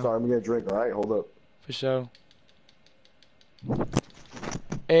 put 8 don't now start. I'm gonna get a drink, alright? Hold up. for sure.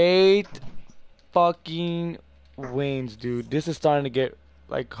 8 fucking wins, dude. This is starting to get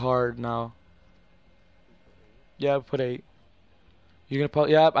like hard now. Yeah, put 8. You're gonna put?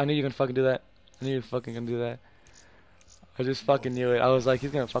 Yeah, I knew you're gonna fucking do that. I knew you're fucking gonna do that. I just fucking knew it. I was like,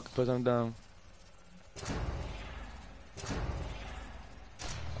 he's gonna fucking put something down.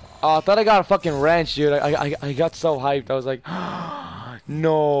 Oh, I thought I got a fucking wrench, dude. I got so hyped. I was like,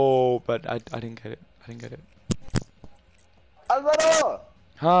 no, but I didn't get it. I didn't get it. Alvaro!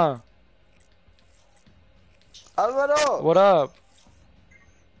 Huh? Alvaro! What up?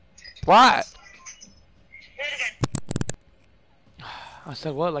 What? I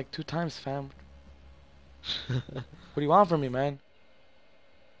said what like 2 times, fam. What do you want from me, man?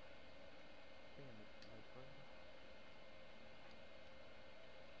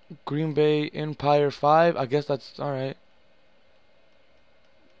 Green Bay Empire 5. I guess that's alright.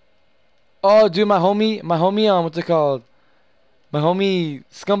 Oh, dude, my homie, what's it called? My homie,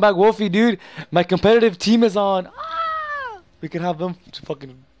 Scumbag Wolfie, dude. My competitive team is on. Ah! We can have them to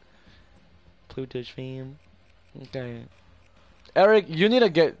fucking Plutage fam. Okay. Eric, you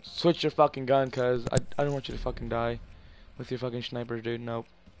need to switch your fucking gun, cause I don't want you to fucking die with your fucking snipers, dude. Nope.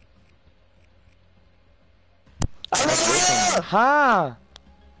 Ha!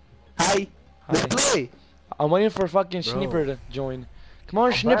 Hi. Let's play. I'm waiting for fucking Schnipper to join. Come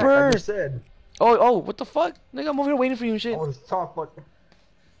on, I'm Schnipper! back, I just said. Oh, what the fuck? Nigga, I'm over here waiting for you and shit. I was talking fucking.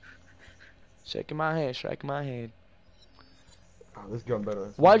 Shaking my head, shaking my head. Oh, this gun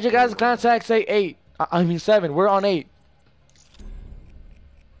better. Why'd you guys' clan tag say 8? I mean 7. We're on 8.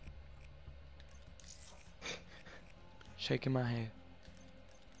 Shaking my head.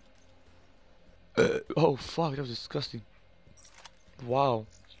 Oh fuck, that was disgusting. Wow.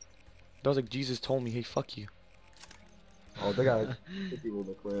 That was like Jesus told me, hey, fuck you. Oh, they got people in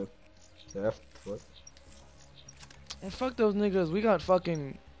the clan. What? And fuck those niggas. We got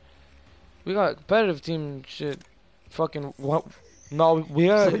competitive team shit. Fucking what? No, we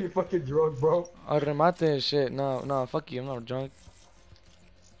So are. you fucking drunk, bro? Remate and shit. No, fuck you. I'm not drunk.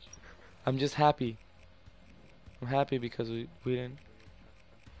 I'm just happy. I'm happy because we didn't.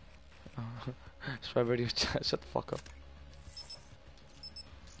 Strawberry, shut the fuck up.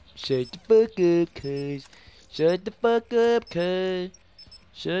 Shut the fuck up, cuz. Shut the fuck up, cuz.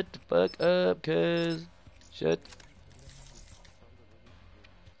 Shut the fuck up, cuz. Shut.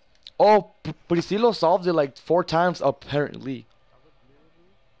 Oh, Priscilo solved it like 4 times apparently.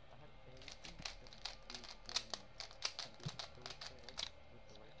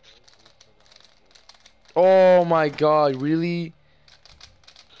 Oh my god, really?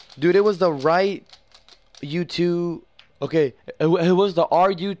 Dude, it was the right U2. Okay, it was the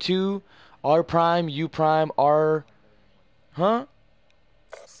RU2, R prime, U prime, R. Huh?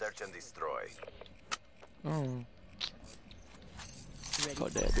 Search and destroy. Oh.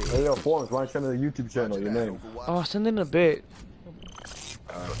 God damn, dude. Hey, yo, Forums, why don't you send me the YouTube channel, your name? Oh, send in a bit. Send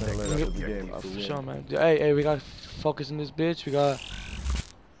it later after the game. For sure, man. Hey, we gotta focus on this bitch.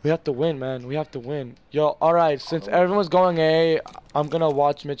 We have to win, man. We have to win. Yo, alright, since everyone's going A, I'm gonna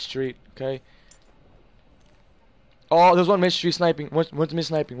watch mid street, okay? Oh, there's one mid street sniping. One's mid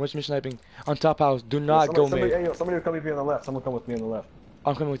sniping. One's mid sniping. On top house. Do not go mid. Hey, yo, somebody will come with me on the left. Someone come with me on the left.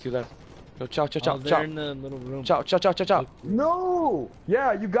 I'm coming with you there. Yo, chow. They're in the little room. Chow. No!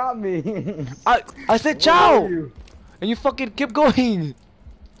 Yeah, you got me! I said Where chow! are you? And you fucking kept going.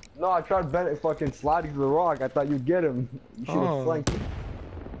 No, I tried Bennett fucking sliding to the rock. I thought you'd get him. You should have flanked him.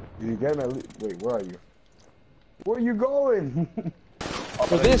 Did you get him at least? Wait, where are you? Where are you going?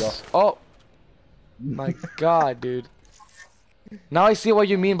 For this? Oh. My god, dude. Now I see what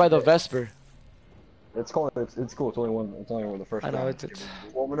you mean by the Vesper. It's cool. It's cool. It's only one the first I know, round. it's...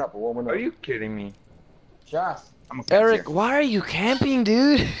 We're warming up. Are you kidding me? Just. Eric, why are you camping,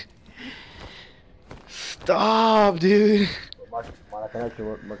 dude? Stop, dude. My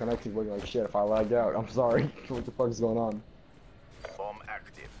connection's working like shit. If I lagged out, I'm sorry. What the fuck is going on? Bomb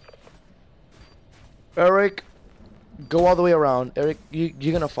active. Eric, go all the way around. Eric,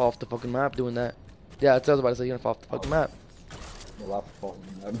 you're gonna fall off the fucking map doing that. Yeah, that's what I was about to say. You're gonna fall off the fucking map.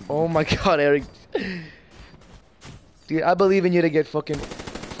 Oh my god, Eric. Dude, I believe in you to get fucking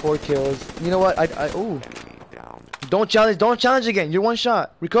 4 kills. You know what? Ooh. Don't challenge again. You're one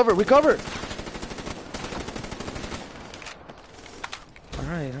shot. Recover.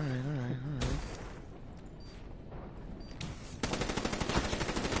 Alright.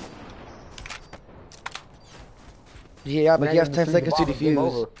 Yeah, but he has 10 seconds to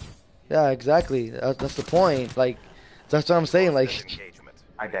defuse. Yeah, exactly. That's the point. Like, that's what I'm saying. Like,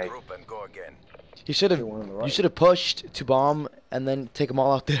 I died. Group and go again. you should have pushed to bomb and then take them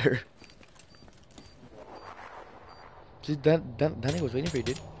all out there. See, Danny was waiting for you,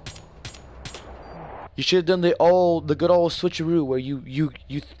 dude. You should have done the good old switcheroo where you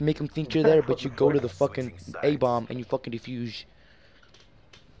make them think you're there, but you go to the fucking A bomb and you fucking defuse.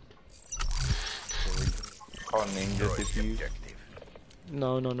 Call ninja defuse.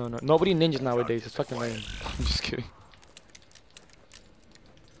 No. Nobody ninjas nowadays. It's fucking lame. I'm just kidding.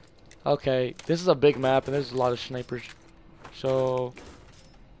 Okay, this is a big map and there's a lot of snipers. So,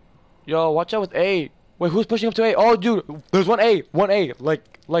 yo, watch out with A. Wait, who's pushing up to A? Oh, dude, there's one A, like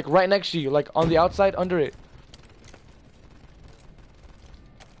right next to you, like on the outside under it.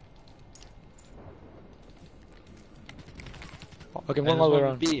 Okay, I'm going all the way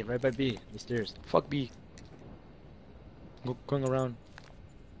around. B, right by B, the stairs. Fuck B. Going around.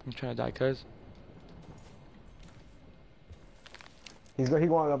 I'm trying to die, cuz. He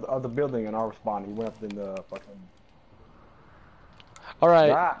went up the building in our spawn. He went up in the fucking. All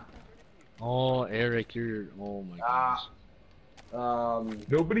right. Ah. Oh, Eric, you're. Oh my gosh.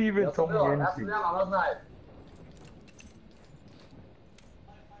 Nobody even told me anything.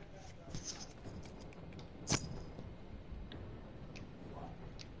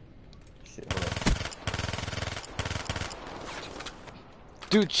 Shit,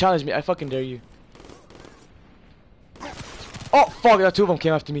 Dude, challenge me. I fucking dare you. Oh, fuck. That 2 of them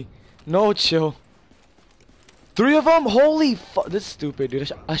came after me. No, chill. 3 of them? Holy fuck. This is stupid,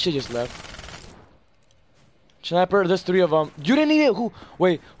 dude. I should just left. Sniper, there's 3 of them. You didn't need it.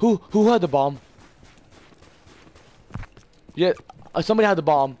 Wait, who had the bomb? Yeah, somebody had the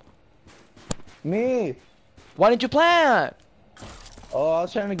bomb. Me. Why didn't you plant? Oh, I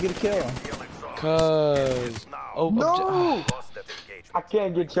was trying to get a kill. Cause. Oh, No! I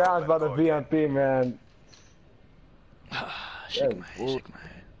can't get challenged by the VMP, man. shake my head, shake my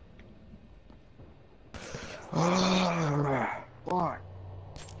head. Fuck.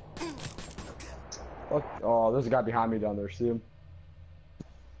 Oh, there's a guy behind me down there. See him?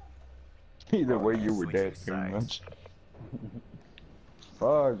 Either way, you were dead, pretty much.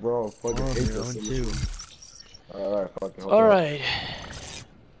 Fuck, bro. Fucking hate Round this. 2. Alright, fucking. Alright.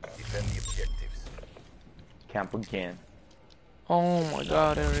 Defend the objectives. Camp again. Oh my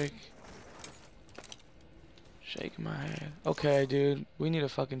god, Eric. Shake my head. Okay, dude. We need to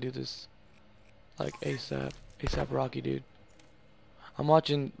fucking do this. Like ASAP. ASAP Rocky, dude. I'm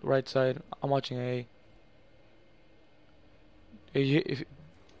watching right side. I'm watching A. Do you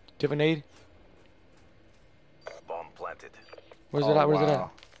have a nade? Bomb planted. Where's it at? Where's it at?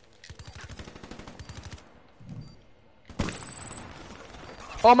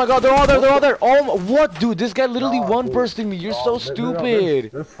 Oh my god, they're all there, they're all there. Oh, what, dude? This guy literally one-bursting me. You're so stupid.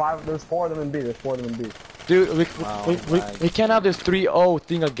 There's 4 of them in B. There's 4 of them in B. Dude, we can't have this 3-0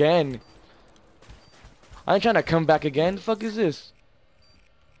 thing again. I ain't trying to come back again. The fuck is this?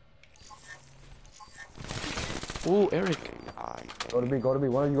 Ooh, Eric. Go to B, go to B.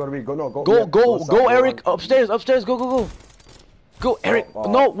 One of you go to B. Go, no, go. Go, Eric. Upstairs, go. Go, Eric.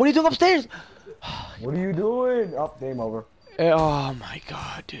 No, what are you doing upstairs? What are you doing? Up, game over. Oh my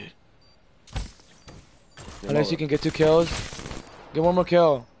god, dude. Unless you can get 2 kills. Get 1 more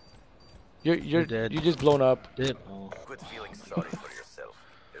kill. You're dead. just blown up. Dip. Oh. Quit feeling sorry for yourself.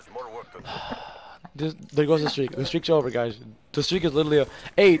 There's more work to do. There goes the streak. The streak's over, guys. The streak is literally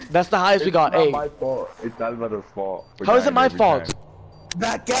 8. That's the highest we got. It's 8. not my fault. It's Alvaro's fault. We're How is it dying my every fault? time.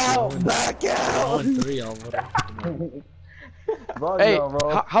 Back out! Back out! 3, Alvaro. Bro, Hey, yo,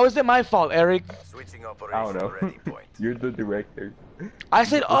 bro. how is it my fault, Eric? Switching I don't operation know. for any point. You're the director. I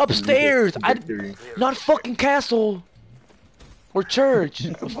said upstairs. Victory. Not fucking castle or church.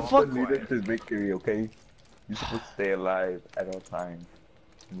 The Fuck. leader to victory, okay? You're supposed to stay alive at all times.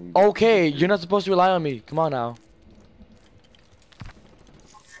 Okay, you're not supposed to rely on me. Come on now.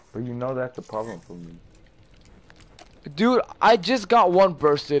 But you know that's the problem for me. Dude, I just got 1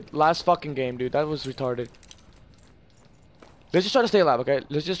 bursted last fucking game, dude. That was retarded. Let's just try to stay alive, okay?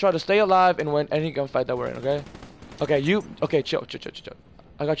 Let's just try to stay alive and win any gunfight that we're in, okay? Okay, chill.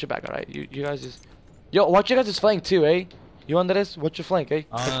 I got your back, alright? You guys just... Yo, watch your guys' flank too, eh? You under this? Watch your flank, eh?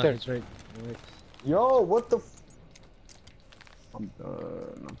 Right there. That's right. Yo, what the I'm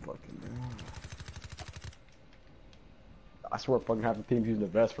done. I'm fucking done. I swear fucking half the team's using the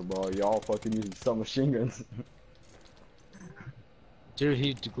Vesper, bro. Y'all fucking using submachine guns. Dude,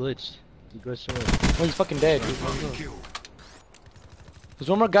 he glitched. He glitched away. Oh, he's fucking dead, dude. There's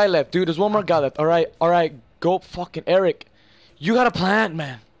 1 more guy left, dude. There's 1 more guy left. Alright. Go fucking Eric. You got a plant,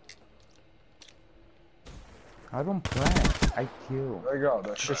 man. I don't plant. I kill. There you go.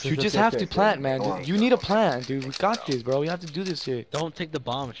 You just have to plant, man. You need a plant, dude. We got this, bro. We have to do this shit. Don't take the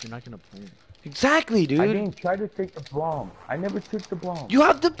bomb if you're not gonna plant. Exactly, dude. I didn't try to take the bomb. I never took the bomb. You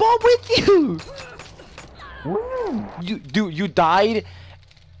have the bomb with you. When? You died,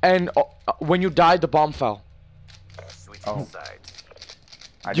 and when you died, the bomb fell. Switching sides.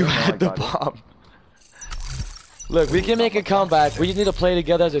 I You didn't know I had the got it. bomb. Look, we can make a comeback. We just need to play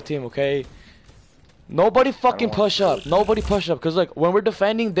together as a team, okay? Nobody fucking push up. Nobody push up. Cause look, when we're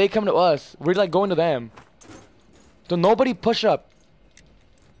defending, they come to us. We're like going to them. So nobody push up.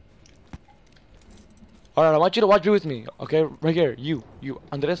 Alright, I want you to watch me with me. Okay, right here. You,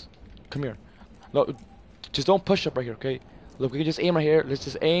 Andres, come here. No, just don't push up right here, okay? Look, we can just aim right here. Let's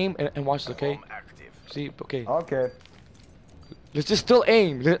just aim and watch this, okay? Bomb active. See, okay. Okay. Let's just still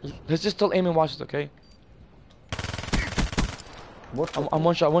aim. Let's just still aim and watch this, okay? I'm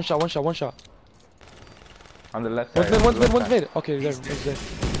one shot. On the left side. One's mid. Okay, there's there.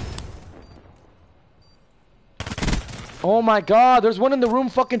 Oh my god, there's one in the room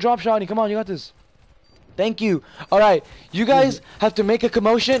fucking drop shotting. Come on, you got this. Thank you. Alright, you guys have to make a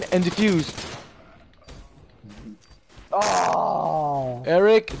commotion and defuse. Oh.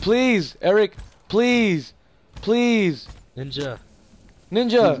 Eric, please. Eric, please. Please. Ninja.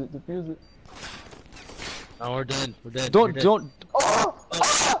 Ninja. Defuse it. No, we're dead. We're dead. Don't, You're dead. don't.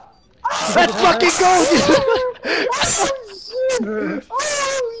 Let's fucking go, dude.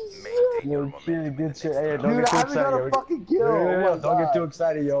 Yo, shit, good shit. Hey, don't Dude, get I too haven't got excited. a fucking kill. Yeah, Oh my don't get God. too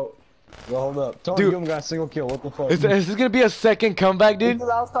excited, yo. Yo, hold up. Tony, Dude. you haven't got a single kill. What the fuck? Is this gonna be a second comeback, dude? Because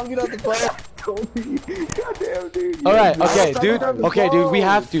I was talking about the player. Goddamn, dude. Alright, I was okay, talking dude. about the Okay, dude, we phone.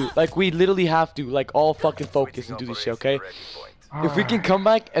 have to. Like, we literally have to. Like, all fucking focus and do this shit, okay? If we can come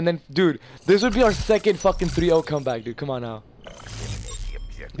back and then, dude, this would be our second fucking 3-0 comeback, dude. Come on now.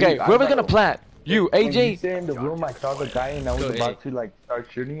 Okay, whoever's gonna plant? You, When you AJ. stay in the room, I saw the guy and I was Go about to like start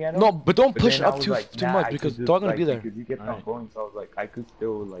shooting at him. No, but don't But push then I up was too like, too nah, much I could because just, they're gonna be like, there. Because he kept on Alright. going, so I was like, I could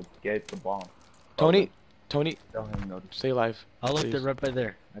still like get the bomb. Tony, Tony, Tell him no. stay alive. I left please. it right by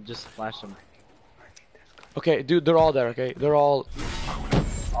there. I just flashed him. Okay, dude, they're all there. Okay, they're all.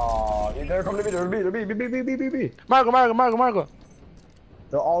 Oh, they're coming to me. They're B. Margo.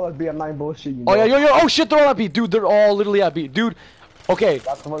 They're all at B. I'm not even bullshit. You Oh know? yeah, yo. Oh shit, they're all at B, dude. They're all literally at B, dude. Okay,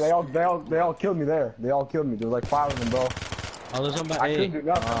 That's the one. They all killed me there. They all killed me. There was like 5 of them, bro. Oh, there's one by I A. couldn't do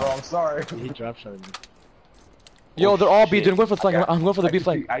nothing, bro. I'm sorry. He drop shot me. yo, they're all B, shit. dude. I'm going for the flank. Yeah, I'm going for the B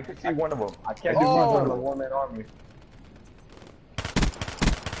flank. I could see one of them. I can't do much on the one-man army.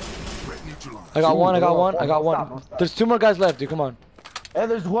 I got one. I got Ooh, one. I don't got stop, one. don't stop. There's 2 more guys left, dude. Come on. Hey,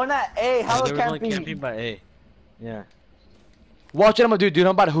 there's one at A. How There it was only camping? camping by A. Yeah. Watch what I'm gonna do, dude.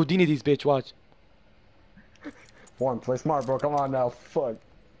 I'm about to Houdini these bitch. Watch. One, play smart, bro. Come on now. Fuck.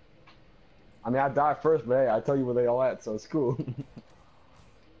 I mean, I died first, but hey, I tell you where they all at, so it's cool.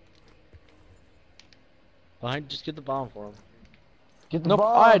 Behind, just get the bomb for him. Get the Nope.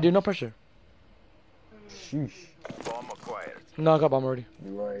 ball. Alright, dude. No pressure. Sheesh. Bomb acquired. No, I got bomb already.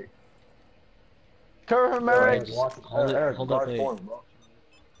 You're right. Cover him, Eric, Eric. watch, hold it- Eric, hold up guard A. form, bro.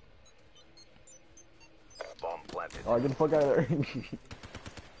 Bomb planted. Alright, get the fuck out of there.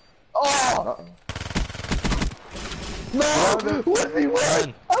 Oh! Uh-oh. No! What is he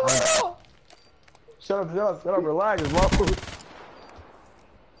wearing? Oh! Shut up, relax, bro.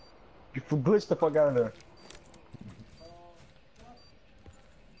 You glitch the fuck out of there.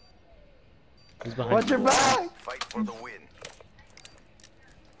 He's behind Watch you. your back! Fight for the win.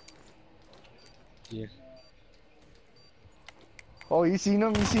 Yeah. Oh, you seen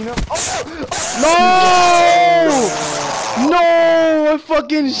him? You seen him? Oh! No!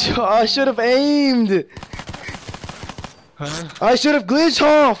 No! I should have aimed. Huh? I should have glitched.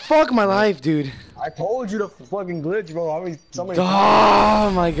 Oh, fuck my life, dude. I told you to fucking glitch, bro. I mean, somebody.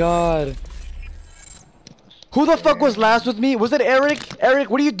 Oh my god. Who the fuck was last with me? Was it Eric? Eric,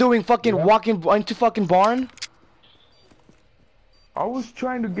 what are you doing? Fucking walking into fucking barn? I was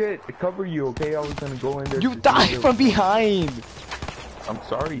trying to cover you, okay? I was gonna go in there. You to died see from behind. I'm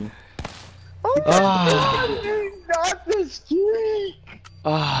sorry. Ah, Not the streak!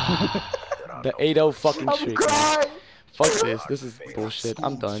 ah. The 8-0 fucking I'm streak. Man. crying! Fuck this. This is bullshit.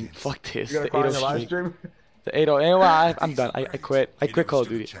 I'm done. Fuck this. You The gotta cry on 8-0 the live streak. stream? The 8-0. Anyway, I'm done. I quit. I quit Call of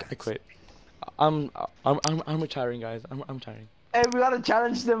Duty. I quit. I'm retiring, guys. I'm retiring. Hey, we gotta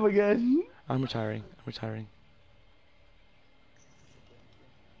challenge them again. I'm retiring. I'm retiring.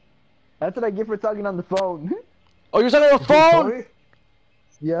 That's what I get for talking on the phone. Oh, you're talking on the phone? Tony?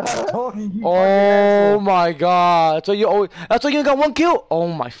 Yeah. Tony, you fucking Oh asshole. my god. So you always, that's why you got 1 kill? Oh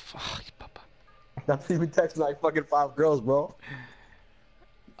my fuck. That's even texting like fucking 5 girls, bro.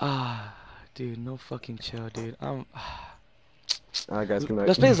 Ah, dude, no fucking chill, dude. Alright, guys, good night.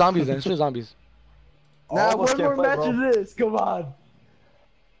 Let's play zombies then. Let's play zombies. Now, All of us one can't more play, match bro. of this. Come on.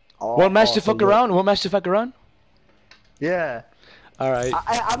 One match to fuck around? One match to fuck around? Yeah. Alright.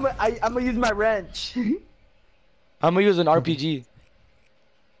 I'm gonna use my wrench. I'm gonna use an RPG.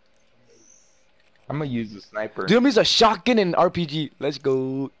 I'm gonna use the sniper. Dude, I'm gonna use a shotgun and an RPG. Let's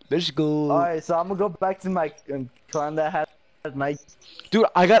go. Let's go. Alright, so I'm gonna go back to my clan that has night. Dude,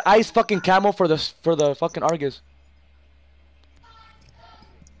 I got ice fucking camo for the fucking Argus.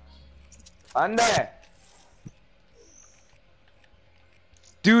 Ande!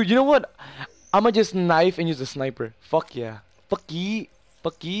 Dude, you know what? I'm gonna just knife and use a sniper. Fuck yeah. Fuck ye.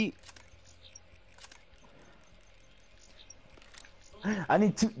 Fuck ye. I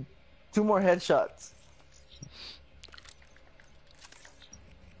need two more headshots.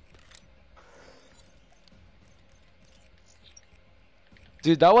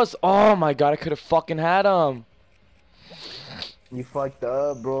 Dude, that was. Oh my god, I could have fucking had him. You fucked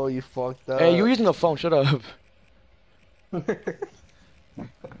up, bro. You fucked up. Hey, you were using the phone. Shut up. Okay,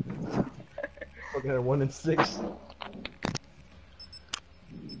 1 and 6.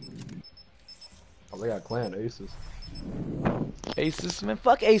 Oh, they got clan aces. Aces, man.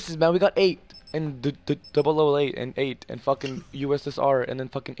 Fuck aces, man. We got 8 and the 008 and 8 and fucking USSR and then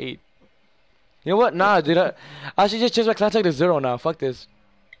fucking 8. You know what? Nah, dude. I should just change my clan tag to 0 now. Fuck this.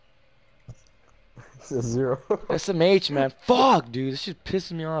 It's a 0. SMH, man. Fuck, dude. This shit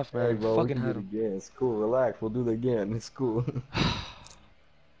pissing me off, man. Hey, bro, Fucking we had can him. do it again. It's cool. Relax. We'll do it again. It's cool.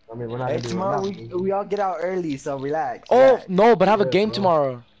 I mean, we're not Hey, gonna do tomorrow it we all get out early, so relax. Oh relax. no, but I have a Yeah, game bro.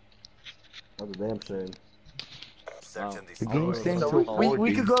 tomorrow. That's a damn shame. Search and The destroy. game's staying So till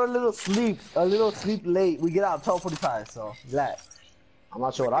we could go a little sleep late. We get out 12:45, so relax. I'm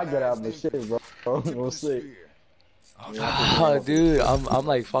not sure what I get out, but shit, bro. We'll see. Oh, dude, I'm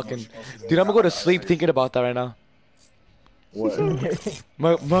like fucking. Dude, I'm gonna go to sleep thinking about that right now. What? I'm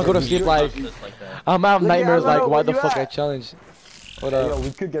gonna go to sleep like I'm having Look, nightmares I don't like know why where the you fuck I at. challenged. What Hey, yo, up? we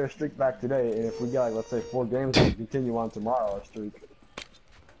could get a streak back today, and if we get like, let's say 4 games, we can continue on tomorrow our streak. You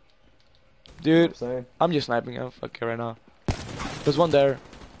know Dude, what I'm saying? I'm just sniping. Oh, fuck it right now. There's one there.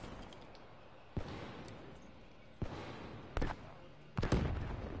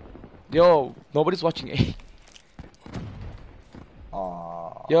 Yo, nobody's watching A.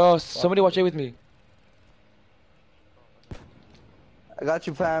 Aw. Yo, somebody watch A with me. I got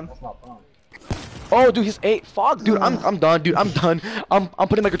you, fam. That's not fun. Oh, dude, he's 8. Fuck, dude, I'm done, dude. I'm done. I'm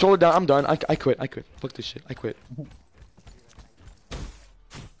putting my controller down. I'm done. I quit. I quit. Fuck this shit. I quit.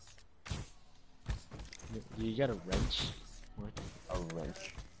 You got a wrench? What? A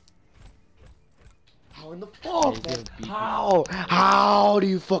wrench. How in the He's fuck? gonna beat you. How do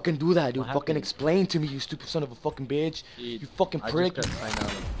you fucking do that, dude? What Fucking happened? explain to me, you stupid son of a fucking bitch. Dude, You fucking I prick. just got signed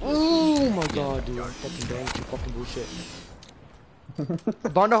out of Oh my god, dude. I'm fucking done with your fucking bullshit.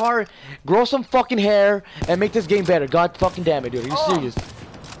 Vandahar, grow some fucking hair and make this game better. God fucking damn it, dude. Are you serious?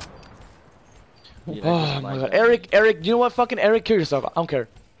 Dude, I Oh just my lied god. to you. Eric, you know what? Fucking Eric, kill yourself. I don't care.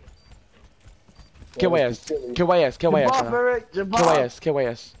 KYS. KYS. Jump KYS. off, right now. Eric. Jump off. KYS.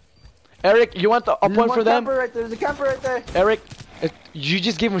 KYS. Eric, you want a There's point one for them? camper right there. There's a camper right there. Eric, you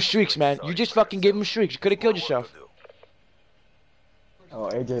just gave him streaks, man. You just fucking gave him streaks. You could have killed yourself. Oh,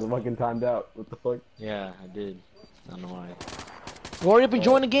 AJ's fucking timed out. What the fuck? Yeah, I did. I don't know why. Hurry up and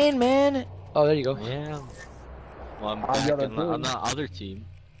join again, man. Oh, there you go. Yeah. Well, I'm On back the other on the team. other team.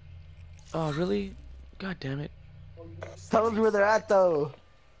 Oh, really? God damn it. Tell us where they're at, though.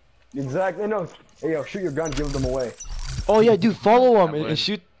 Exactly. No. Hey, yo, shoot your gun. Give them away. Oh, yeah, dude, follow him I and would.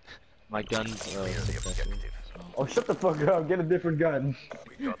 shoot. My gun's successful. Oh, shut the fuck up. Get a different gun.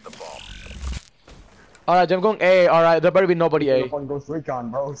 We got the bomb. Alright, I'm going A. Alright, there better be nobody You're A. gonna fucking Ghost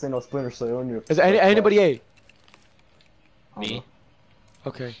Recon, bro. This ain't no Splinter Cell. Is there anybody A? Me?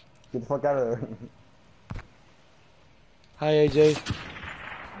 Okay. Get the fuck out of there. Hi, AJ.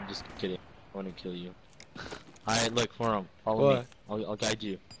 I'm just kidding. I want to kill you. Alright, look, Forum. Follow me. What? I'll guide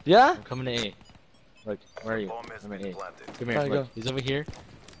you. Yeah? I'm coming to A. Look, where are you? Bomb has I'm at been A. planted. Come here, Alright, look. go. He's over here.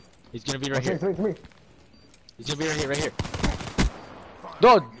 He's gonna be right Come here. here, come here. He's gonna be right here, right here.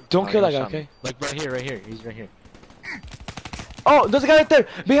 No, don't kill that Alright, guy, shot me. okay? Like right here, right here. He's right here. Oh, there's a guy right there!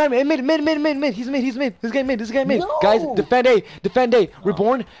 Behind me! Mid! He's mid! This guy mid! No! Guys, defend A!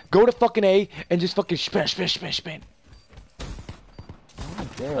 Reborn, go to fucking A and just fucking spin.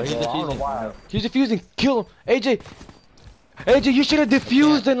 Damn, Oh, he's bro, I don't know defusing. why. He's defusing. Kill him. AJ, you should have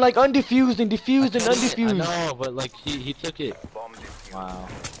defused and like undefused and defused and I undefused. know, but like he took it. Bomb defused. Wow.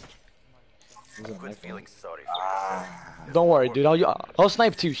 This is my Quit fault. feeling sorry for yourself. Don't worry, dude. I'll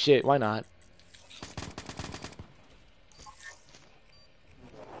snipe too. Shit, why not?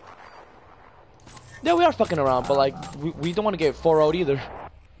 Yeah, we are fucking around, but like we don't want to get 4-0'd either.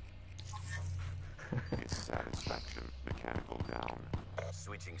 Satisfaction mechanical down.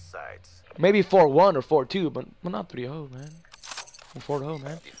 Switching sides. Maybe 4-1 or 4-2, but not 3-0, man. Or 4-0,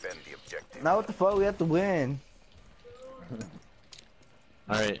 man. Defend the objective. Now what the fuck? We have to win.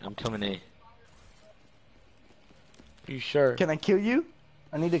 Alright, I'm coming A. You sure? Can I kill you?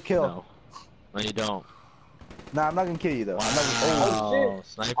 I need to kill. No. No, you don't. Nah, I'm not gonna kill you though. I'm not gonna Oh,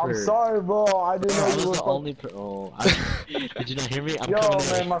 sniper. I'm sorry, bro. I didn't know I you was were the only did you not hear me? I'm Yo,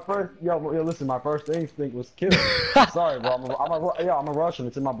 coming man, in. yo, listen, my first instinct was kill. I'm sorry, bro. I'm a Russian.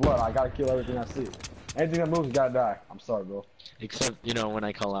 It's in my blood. I gotta kill everything I see. Anything that moves gotta die. I'm sorry, bro. Except, you know, when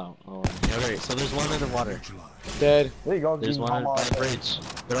I call out. Oh, yeah, okay, so there's one in the water. Dead. There you go. There's Give me one my by the bridge.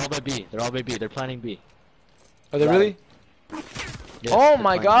 They're all by B. They're all by B. They're planning B. Are they Got really? Yes, Oh they're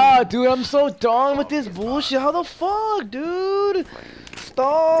my planning god, dude, I'm so done with this bullshit. How the fuck, dude?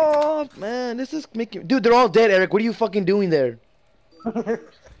 Stop, man. This is making. Dude, they're all dead, Eric. What are you fucking doing there?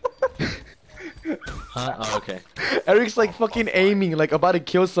 Huh? Oh, okay. Eric's like fucking aiming, like about to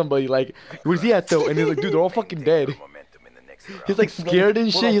kill somebody. Like, where's he at though? And he's like, dude, they're all fucking dead. He's like scared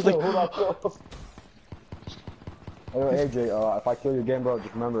and shit. He's like, Hey, AJ, if I kill your game, bro,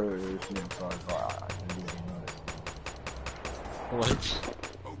 just remember it's me. I'm sorry, bro. What?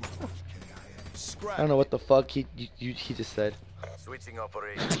 I don't know what the fuck he just said. Switching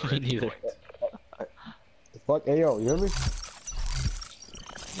operations. Me neither. The fuck? Hey, yo, you hear me?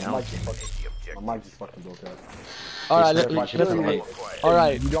 No. My mic just fucking broke out. Alright,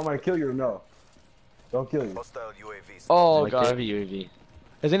 alright. You don't want to kill you or no? Don't kill you. Hostile UAV. Oh Like god. UAV.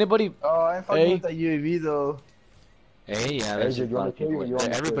 Is anybody? Oh, I ain't fucking Hey. with that UAV though. A? Yeah, there's AJ, a you lot wanna of kill you people. or you want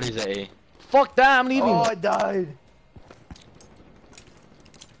me to Everybody's at A. Fuck that! I'm leaving. Oh, I died.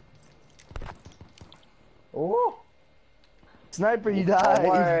 Oh! Sniper, you Oh, died.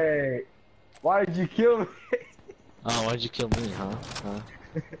 wait. Why did you kill me? Oh, why'd you kill me, huh?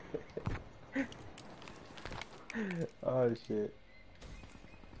 Oh shit.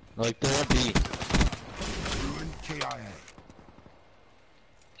 Like, they're at B. Ruined KIA.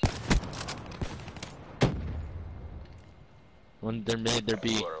 When they're mid, they're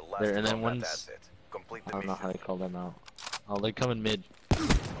B. They're, and then one's... Asset. Complete I the don't know mission. how to call them out. Oh, they come in mid.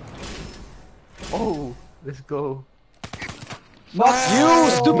 Oh, let's go. Fuck you,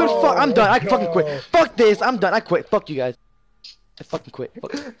 stupid fuck! I'm done. I fucking quit. Fuck this. I'm done. I quit. Fuck you guys. I fucking quit.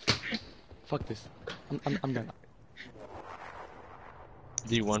 Fuck this. I'm done.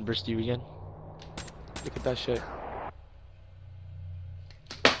 Do you one burst you again? Look at that shit.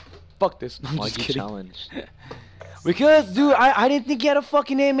 Fuck this. I'm Why'd just you kidding. challenge? Because, dude, I didn't think he had a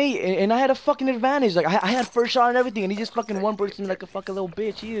fucking M8, and I had a fucking advantage. Like, I had first shot and everything, and he just fucking one burst me like a fucking little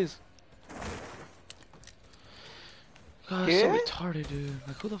bitch. He is. God, that's so Yeah? retarded, dude.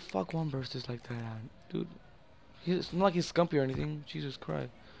 Like, who the fuck one burst is like that, dude? It's not like he's scumpy or anything. Jesus Christ.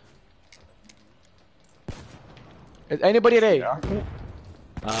 Is anybody at A?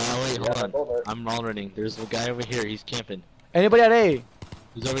 Wait, hold on. I'm already. There's a guy over here. He's camping. Anybody at A?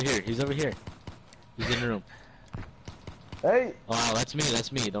 He's over here. He's over here. He's in the room. Hey! Oh, wow, that's me.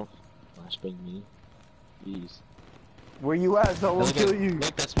 That's me. Don't flashbang me. Jeez. Where you at? So I won't kill you.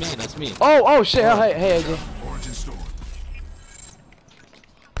 Look, that's me. That's me. Oh shit! Oh, hey AJ. Origin story.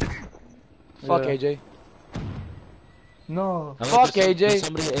 Fuck Yeah. AJ. No. Oh, Fuck there's AJ.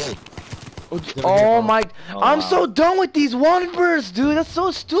 Somebody at A. Oh my! Oh, I'm wow. so done with these one bursts, dude. That's so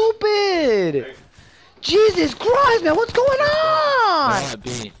stupid. Jesus Christ, man! What's going They're all on? at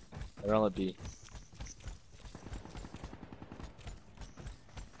B. They're all at B.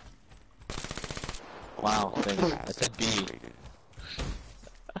 Wow, thanks. I said B.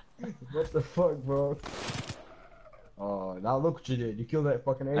 What the fuck, bro? Oh, now look what you did. You killed that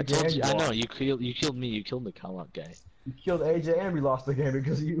fucking AJ. I told and you. I lost. know you killed me. You killed the call out guy. You killed AJ and we lost the game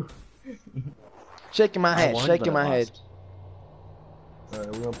because of you. Shaking my I head, won, shaking but I my head.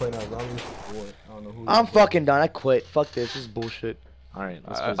 lost. We gonna play now zombies or what? I don't know who. I'm fucking done. I quit. Fuck this. This is bullshit. All right,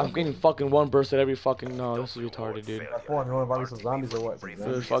 let's I'm go. getting fucking one burst at every fucking. No, this is retarded, dude. That's fun. You wanna invite me some zombies or what?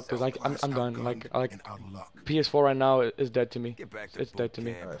 Dude, fuck this. I'm done. Like And out of luck. PS4 right now is dead to me. It's dead to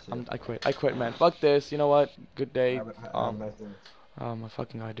me. I quit. I quit, man. Fuck this. You know what? Good day. Have a nice day. Oh my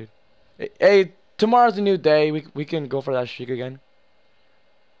fucking god, dude. Hey, tomorrow's a new day. We can go for that streak again.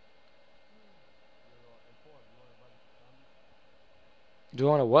 Do you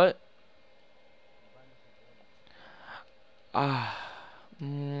want to what? Ah.